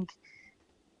I think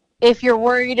if you're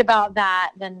worried about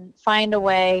that, then find a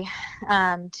way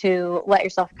to let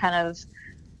yourself kind of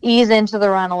ease into the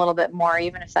run a little bit more,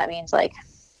 even if that means like,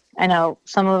 I know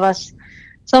some of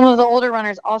the older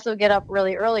runners also get up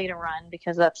really early to run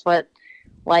because that's what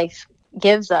life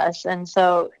gives us. And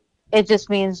so it just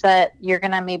means that you're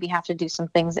going to maybe have to do some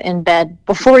things in bed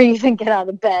before you even get out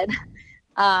of bed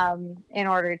in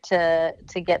order to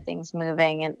get things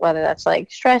moving, and whether that's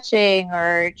like stretching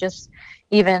or just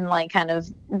even like kind of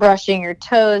brushing your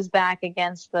toes back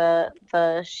against the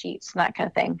sheets and that kind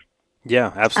of thing.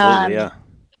 Yeah, absolutely. Yeah.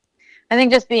 I think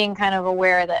just being kind of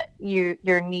aware that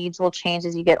your needs will change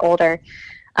as you get older.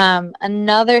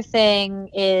 Another thing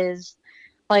is,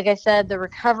 like I said, the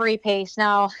recovery pace.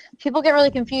 Now, people get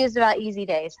really confused about easy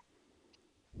days.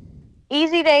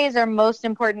 Easy days are most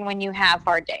important when you have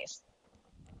hard days.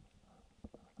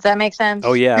 Does that make sense?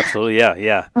 Oh, yeah, absolutely.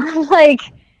 Yeah. Like,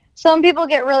 some people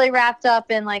get really wrapped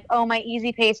up in like, oh, my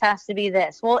easy pace has to be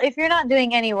this. Well, if you're not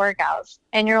doing any workouts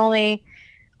and you're only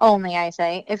only, I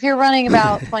say. If you're running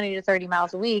about 20 to 30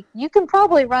 miles a week, you can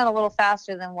probably run a little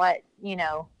faster than what,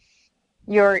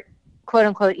 your quote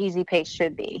unquote easy pace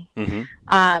should be.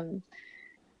 Mm-hmm.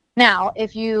 Now,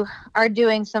 if you are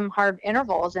doing some hard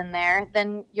intervals in there,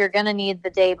 then you're going to need the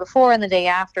day before and the day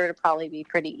after to probably be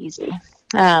pretty easy.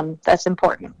 That's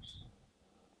important.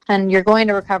 And you're going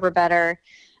to recover better.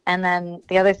 And then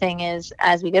the other thing is,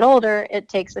 as we get older, it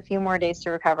takes a few more days to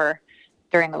recover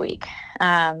during the week.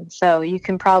 So you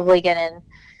can probably get in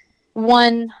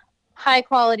one high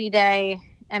quality day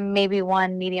and maybe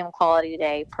one medium quality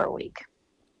day per week.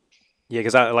 Yeah,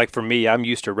 because for me, I'm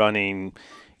used to running,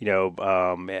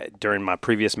 during my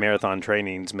previous marathon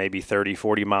trainings, maybe 30,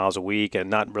 40 miles a week and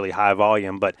not really high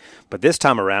volume. But this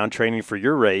time around, training for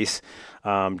your race,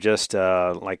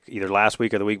 like either last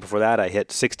week or the week before that, I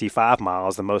hit 65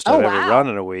 miles, the most I've ever run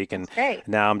in a week. And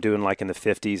now I'm doing like in the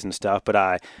 50s and stuff. But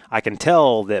I can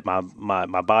tell that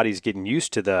my body's getting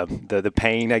used to the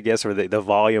pain, I guess, or the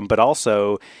volume. But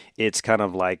also it's kind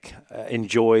of like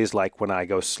enjoys like when I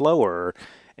go slower.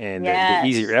 And the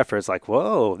easier effort is like,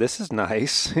 whoa, this is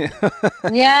nice.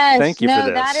 Yes. Thank you for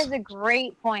this. That is a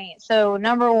great point. So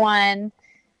number one,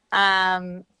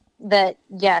 that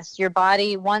yes, your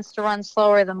body wants to run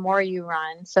slower the more you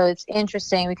run. So it's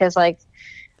interesting because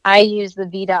I use the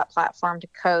VDOT platform to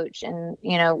coach, and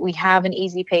we have an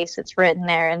easy pace that's written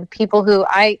there. And people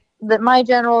my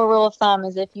general rule of thumb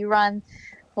is if you run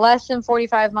less than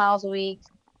 45 miles a week,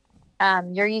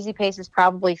 your easy pace is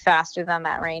probably faster than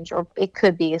that range, or it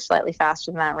could be slightly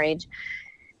faster than that range.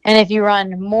 And if you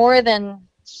run more than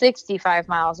 65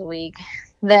 miles a week,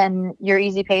 then your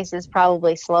easy pace is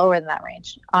probably slower than that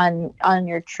range on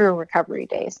your true recovery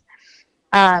days.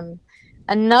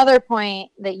 Another point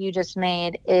that you just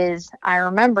made is I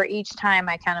remember each time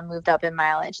I kind of moved up in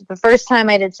mileage. The first time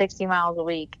I did 60 miles a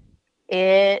week,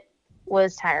 it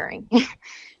was tiring.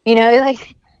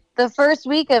 The first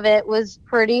week of it was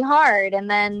pretty hard, and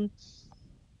then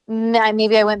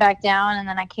maybe I went back down, and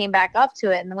then I came back up to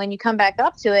it. And when you come back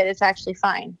up to it, it's actually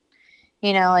fine.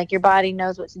 Your body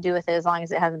knows what to do with it as long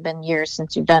as it hasn't been years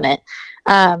since you've done it.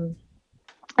 And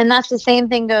that's the same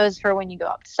thing goes for when you go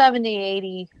up to 70,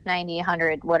 80, 90,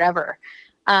 100, whatever.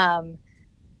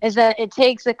 Is that it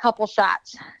takes a couple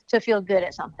shots to feel good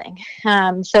at something.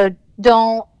 So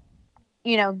don't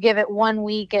give it 1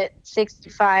 week at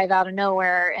 65 out of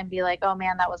nowhere and be like, oh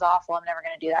man, that was awful. I'm never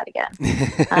going to do that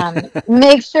again.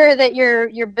 Make sure that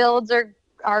your builds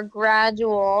are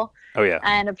gradual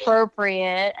and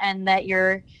appropriate, and that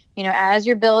you're, as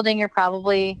you're building, you're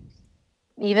probably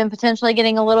even potentially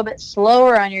getting a little bit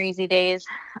slower on your easy days,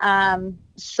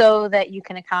 so that you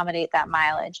can accommodate that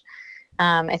mileage.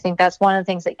 I think that's one of the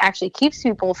things that actually keeps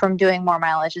people from doing more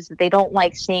mileage is that they don't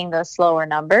like seeing those slower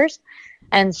numbers.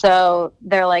 And so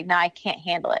they're like, no, I can't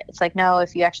handle it. It's like, no,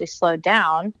 if you actually slowed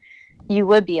down, you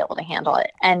would be able to handle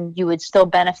it, and you would still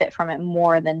benefit from it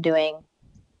more than doing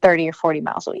 30 or 40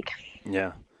 miles a week.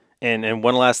 Yeah. And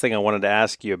one last thing I wanted to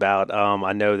ask you about,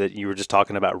 I know that you were just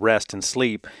talking about rest and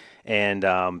sleep. And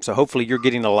so hopefully you're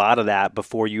getting a lot of that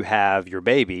before you have your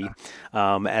baby,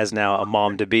 as now a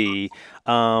mom-to-be.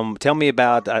 Tell me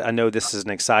about, I know this is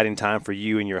an exciting time for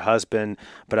you and your husband,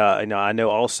 but I know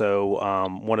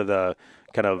also one of the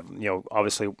kind of,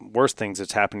 obviously worst things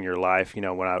that's happened in your life, when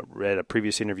I read a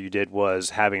previous interview you did,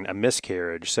 was having a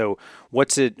miscarriage. So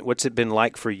what's it been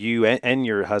like for you and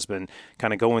your husband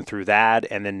kind of going through that,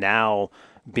 and then now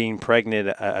being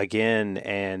pregnant again,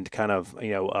 and kind of,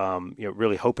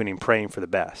 really hoping and praying for the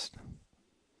best?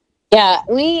 Yeah,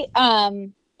 we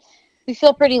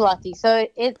feel pretty lucky. So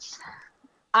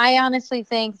I honestly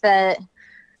think that,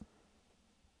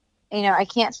 I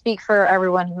can't speak for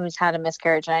everyone who's had a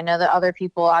miscarriage. And I know that other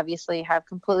people obviously have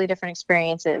completely different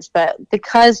experiences, but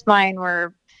because mine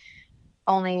were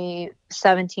only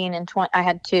 17 and 20, I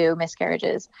had 2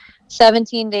 miscarriages,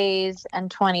 17 days and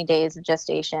 20 days of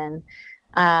gestation.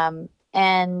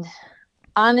 And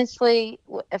honestly,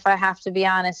 if I have to be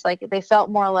honest, they felt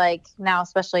more like now,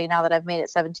 especially now that I've made it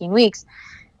 17 weeks,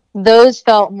 those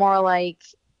felt more like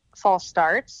false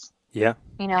starts. Yeah.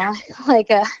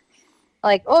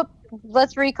 Oh,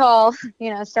 let's recall,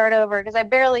 start over. Cause I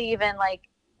barely even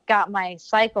got my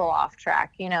cycle off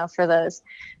track, for those.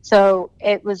 So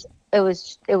it was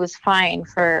fine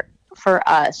for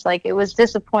us. It was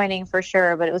disappointing for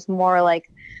sure, but it was more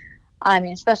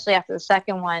especially after the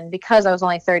second one, because I was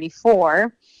only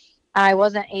 34, I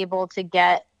wasn't able to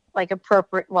get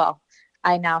appropriate, well,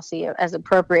 I now see it as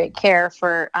appropriate care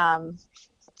for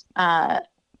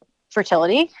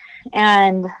fertility.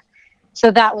 And so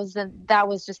that was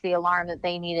just the alarm that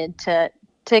they needed to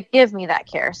give me that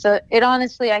care. So it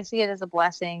honestly, I see it as a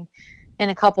blessing in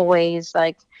a couple ways.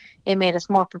 Like, it made us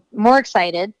more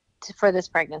excited for this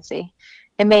pregnancy.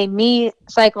 It made me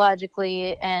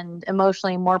psychologically and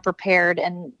emotionally more prepared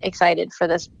and excited for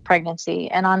this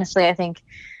pregnancy. And honestly, I think,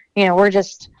 we're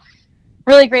just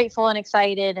really grateful and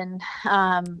excited. And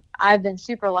I've been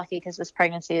super lucky because this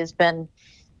pregnancy has been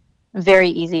very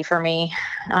easy for me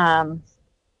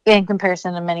in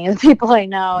comparison to many of the people I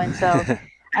know. And so,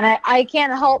 and I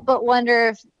can't help but wonder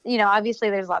if, obviously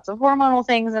there's lots of hormonal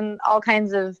things and all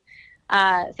kinds of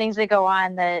things that go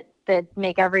on that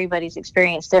make everybody's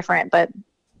experience different. But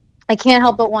I can't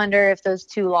help but wonder if those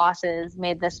 2 losses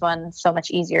made this one so much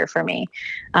easier for me,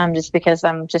 just because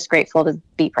I'm just grateful to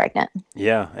be pregnant.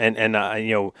 Yeah, and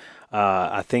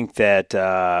I think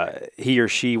that he or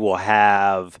she will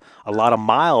have a lot of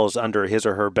miles under his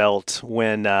or her belt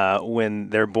when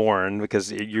they're born,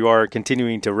 because you are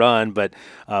continuing to run, but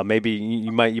maybe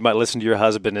you might listen to your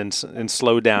husband and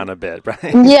slow down a bit, right?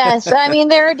 Yes, I mean,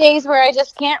 there are days where I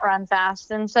just can't run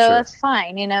fast, and so Sure. That's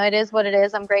fine. It is what it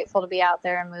is. I'm grateful to be out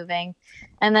there and moving.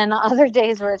 And then other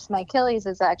days where it's my Achilles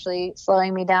is actually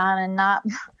slowing me down, and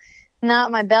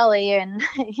not my belly, and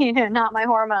not my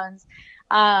hormones.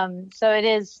 So it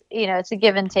is, it's a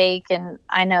give and take. And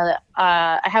I know that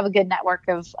I have a good network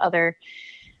of other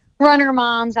runner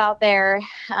moms out there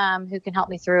who can help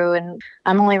me through. And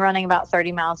I'm only running about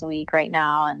 30 miles a week right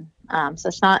now. And so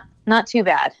it's not too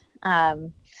bad.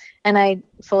 And I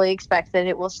fully expect that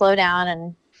it will slow down.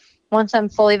 And once I'm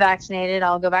fully vaccinated,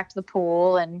 I'll go back to the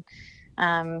pool and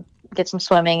get some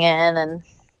swimming in and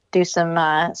do some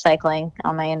cycling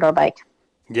on my indoor bike.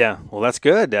 Yeah, well, that's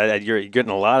good. You're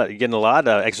getting a lot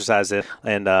of exercise in,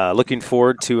 and looking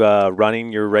forward to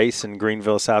running your race in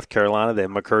Greenville, South Carolina, the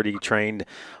McCurdy Trained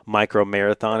Micro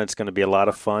Marathon. It's going to be a lot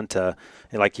of fun to,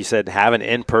 like you said, have an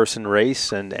in-person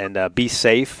race and be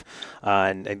safe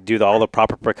and do all the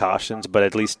proper precautions, but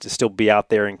at least still be out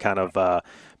there and kind of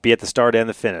be at the start and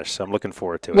the finish. So I'm looking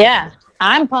forward to it. Yeah,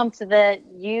 I'm pumped that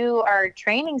you are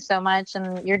training so much,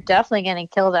 and you're definitely going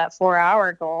to kill that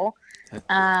 4-hour goal.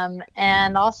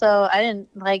 And also I'm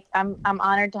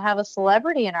honored to have a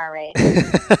celebrity in our race.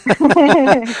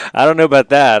 I don't know about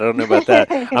that.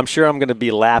 I'm sure I'm going to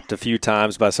be lapped a few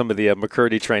times by some of the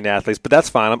McCurdy trained athletes, but that's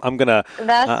fine.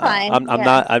 That's fine.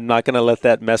 I'm not going to let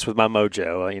that mess with my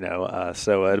mojo,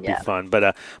 so it'll be fun.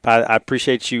 But I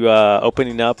appreciate you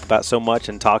opening up about so much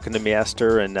and talking to me,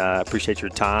 Esther, and appreciate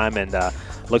your time, and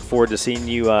look forward to seeing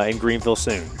you in Greenville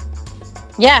soon.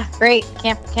 Yeah, great.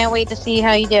 Can't wait to see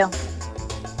how you do.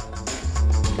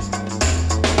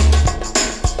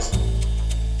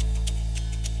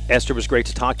 Esther was great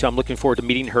to talk to. I'm looking forward to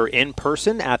meeting her in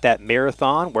person at that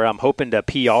marathon, where I'm hoping to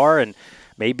PR and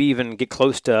maybe even get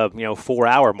close to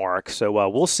 4-hour mark. So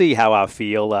we'll see how I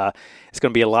feel. It's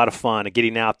going to be a lot of fun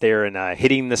getting out there and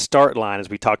hitting the start line, as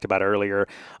we talked about earlier.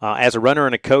 As a runner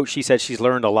and a coach, she said she's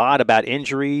learned a lot about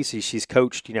injuries. She's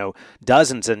coached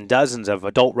dozens and dozens of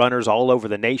adult runners all over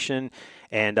the nation,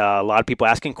 and a lot of people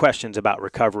asking questions about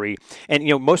recovery. And,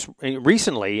 most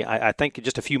recently, I think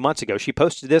just a few months ago, she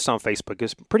posted this on Facebook.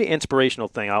 It's a pretty inspirational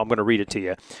thing. I'm going to read it to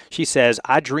you. She says,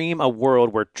 "I dream a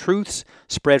world where truths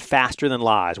spread faster than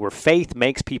lies, where faith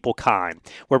makes people kind,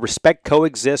 where respect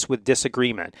coexists with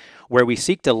disagreement, where we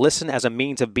seek to listen as a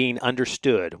means of being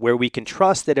understood, where we can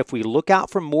trust that if we look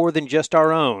out for more than just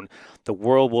our own, the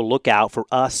world will look out for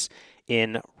us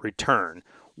in return."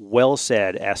 Well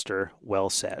said, Esther. Well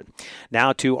said.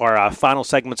 Now to our final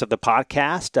segments of the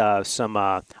podcast.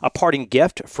 A parting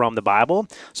gift from the Bible,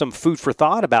 some food for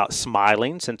thought about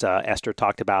smiling, since Esther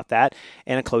talked about that,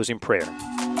 and a closing prayer.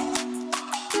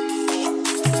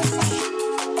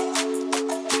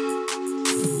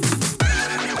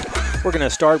 We're going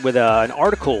to start with an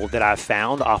article that I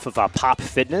found off of Pop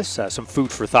Fitness, some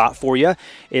food for thought for you.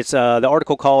 It's the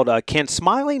article called "Can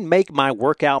Smiling Make My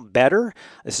Workout Better?"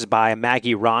 This is by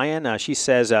Maggie Ryan. She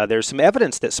says there's some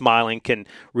evidence that smiling can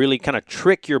really kind of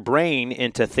trick your brain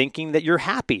into thinking that you're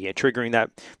happy and triggering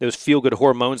those feel-good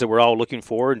hormones that we're all looking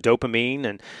for, and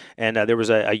dopamine. And there was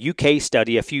a UK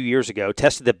study a few years ago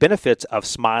tested the benefits of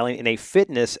smiling in a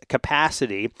fitness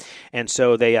capacity. And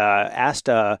so they asked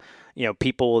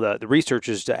people, the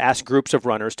researchers, to ask groups of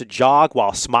runners to jog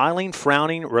while smiling,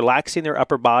 frowning, relaxing their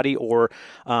upper body, or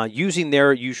using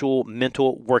their usual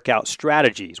mental workout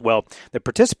strategies. Well, the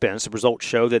results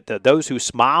show that those who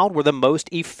smiled were the most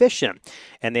efficient,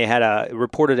 and they had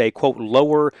reported a, quote,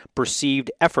 lower perceived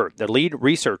effort. The lead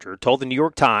researcher told the New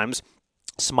York Times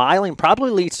Smiling probably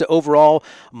leads to overall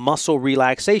muscle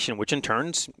relaxation, which in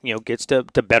turn, gets to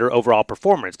better overall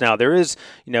performance. Now, there is,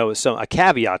 a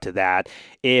caveat to that.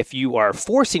 If you are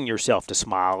forcing yourself to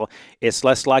smile, it's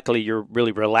less likely you're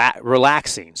really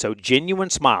relaxing. So genuine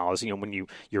smiles, when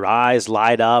your eyes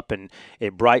light up and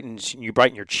you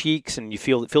brighten your cheeks and it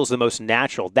feels the most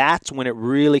natural, that's when it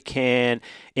really can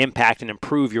impact and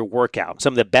improve your workout.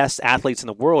 Some of the best athletes in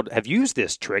the world have used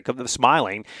this trick of the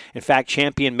smiling. In fact,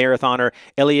 champion marathoner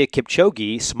Eliud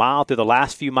Kipchoge smiled through the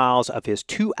last few miles of his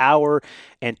 2 hour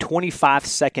and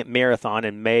 25-second marathon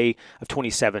in May of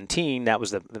 2017. That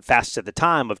was the fastest at the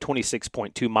time of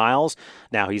 26.2 miles.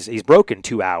 Now he's broken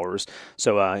 2 hours.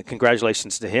 So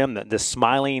congratulations to him, the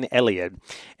smiling Eliud.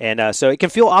 And so it can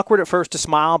feel awkward at first to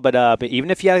smile, but even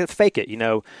if you fake it,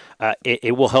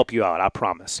 it will help you out, I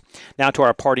promise. Now to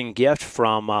our parting gift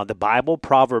from the Bible,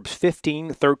 Proverbs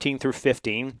 15:13 through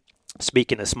 15.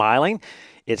 Speaking of smiling,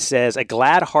 it says, "A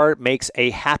glad heart makes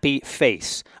a happy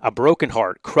face. A broken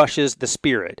heart crushes the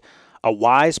spirit. A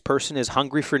wise person is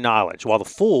hungry for knowledge, while the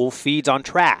fool feeds on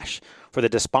trash. For the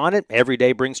despondent, every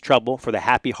day brings trouble. For the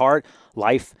happy heart,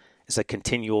 life is a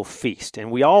continual feast."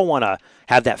 And we all want to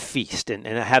have that feast and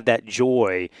have that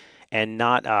joy and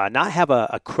not have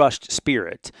a crushed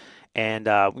spirit. And,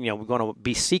 we're going to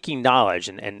be seeking knowledge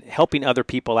and helping other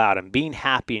people out and being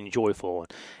happy and joyful.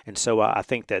 And so I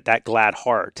think that glad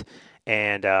heart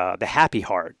and the happy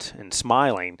heart and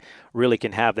smiling really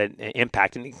can have that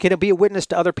impact. And it can be a witness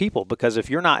to other people, because if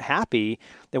you're not happy,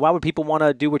 then why would people want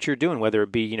to do what you're doing, whether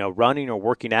it be, running or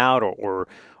working out or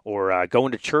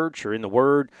going to church or in the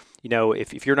Word?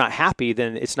 If you're not happy,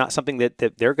 then it's not something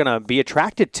that they're going to be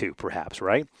attracted to, perhaps,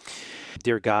 right?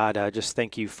 Dear God, just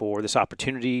thank you for this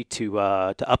opportunity to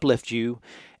uplift you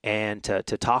and to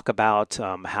talk about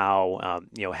how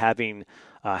having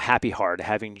a happy heart,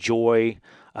 having joy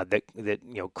that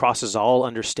crosses all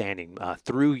understanding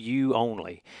through you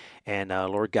only. And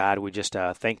Lord God, we just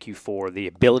thank you for the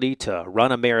ability to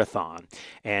run a marathon,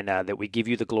 and that we give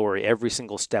you the glory every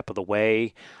single step of the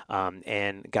way.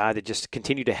 And God, that just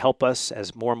continue to help us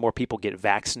as more and more people get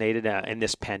vaccinated in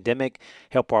this pandemic.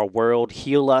 Help our world,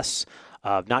 heal us.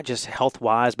 Not just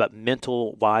health-wise, but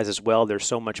mental-wise as well. There's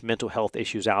so much mental health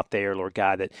issues out there, Lord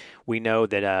God, that we know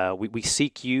that we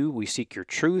seek you, we seek your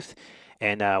truth,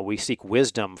 and we seek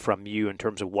wisdom from you in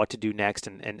terms of what to do next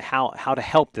and how to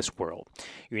help this world.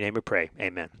 In your name we pray.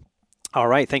 Amen. All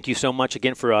right. Thank you so much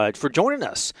again for joining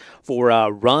us for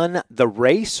Run the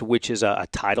Race, which is a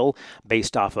title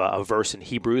based off a verse in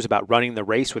Hebrews about running the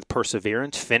race with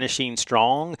perseverance, finishing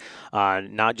strong,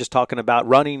 not just talking about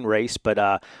running race,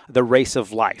 but the race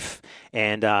of life.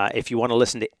 And if you want to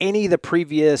listen to any of the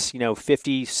previous,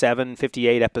 57,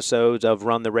 58 episodes of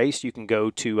Run the Race, you can go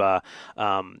to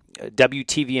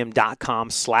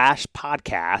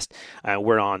WTVM.com/podcast.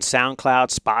 We're on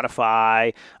SoundCloud,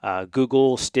 Spotify,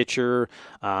 Google, Stitcher.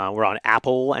 We're on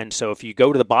Apple. And so if you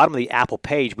go to the bottom of the Apple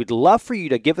page, we'd love for you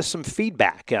to give us some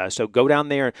feedback. So go down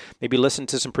there, maybe listen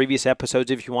to some previous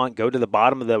episodes if you want. Go to the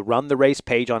bottom of the Run the Race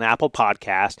page on Apple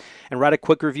Podcast and write a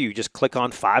quick review. Just click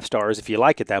on 5 stars if you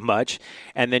like it that much.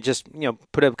 And then just,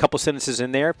 put a couple sentences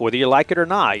in there, whether you like it or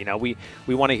not. We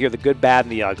want to hear the good, bad,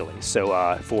 and the ugly.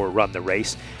 So for Run the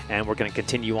Race. And we're going to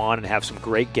continue on and have some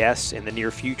great guests in the near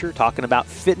future talking about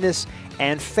fitness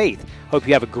and faith. Hope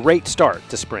you have a great start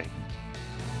to spring.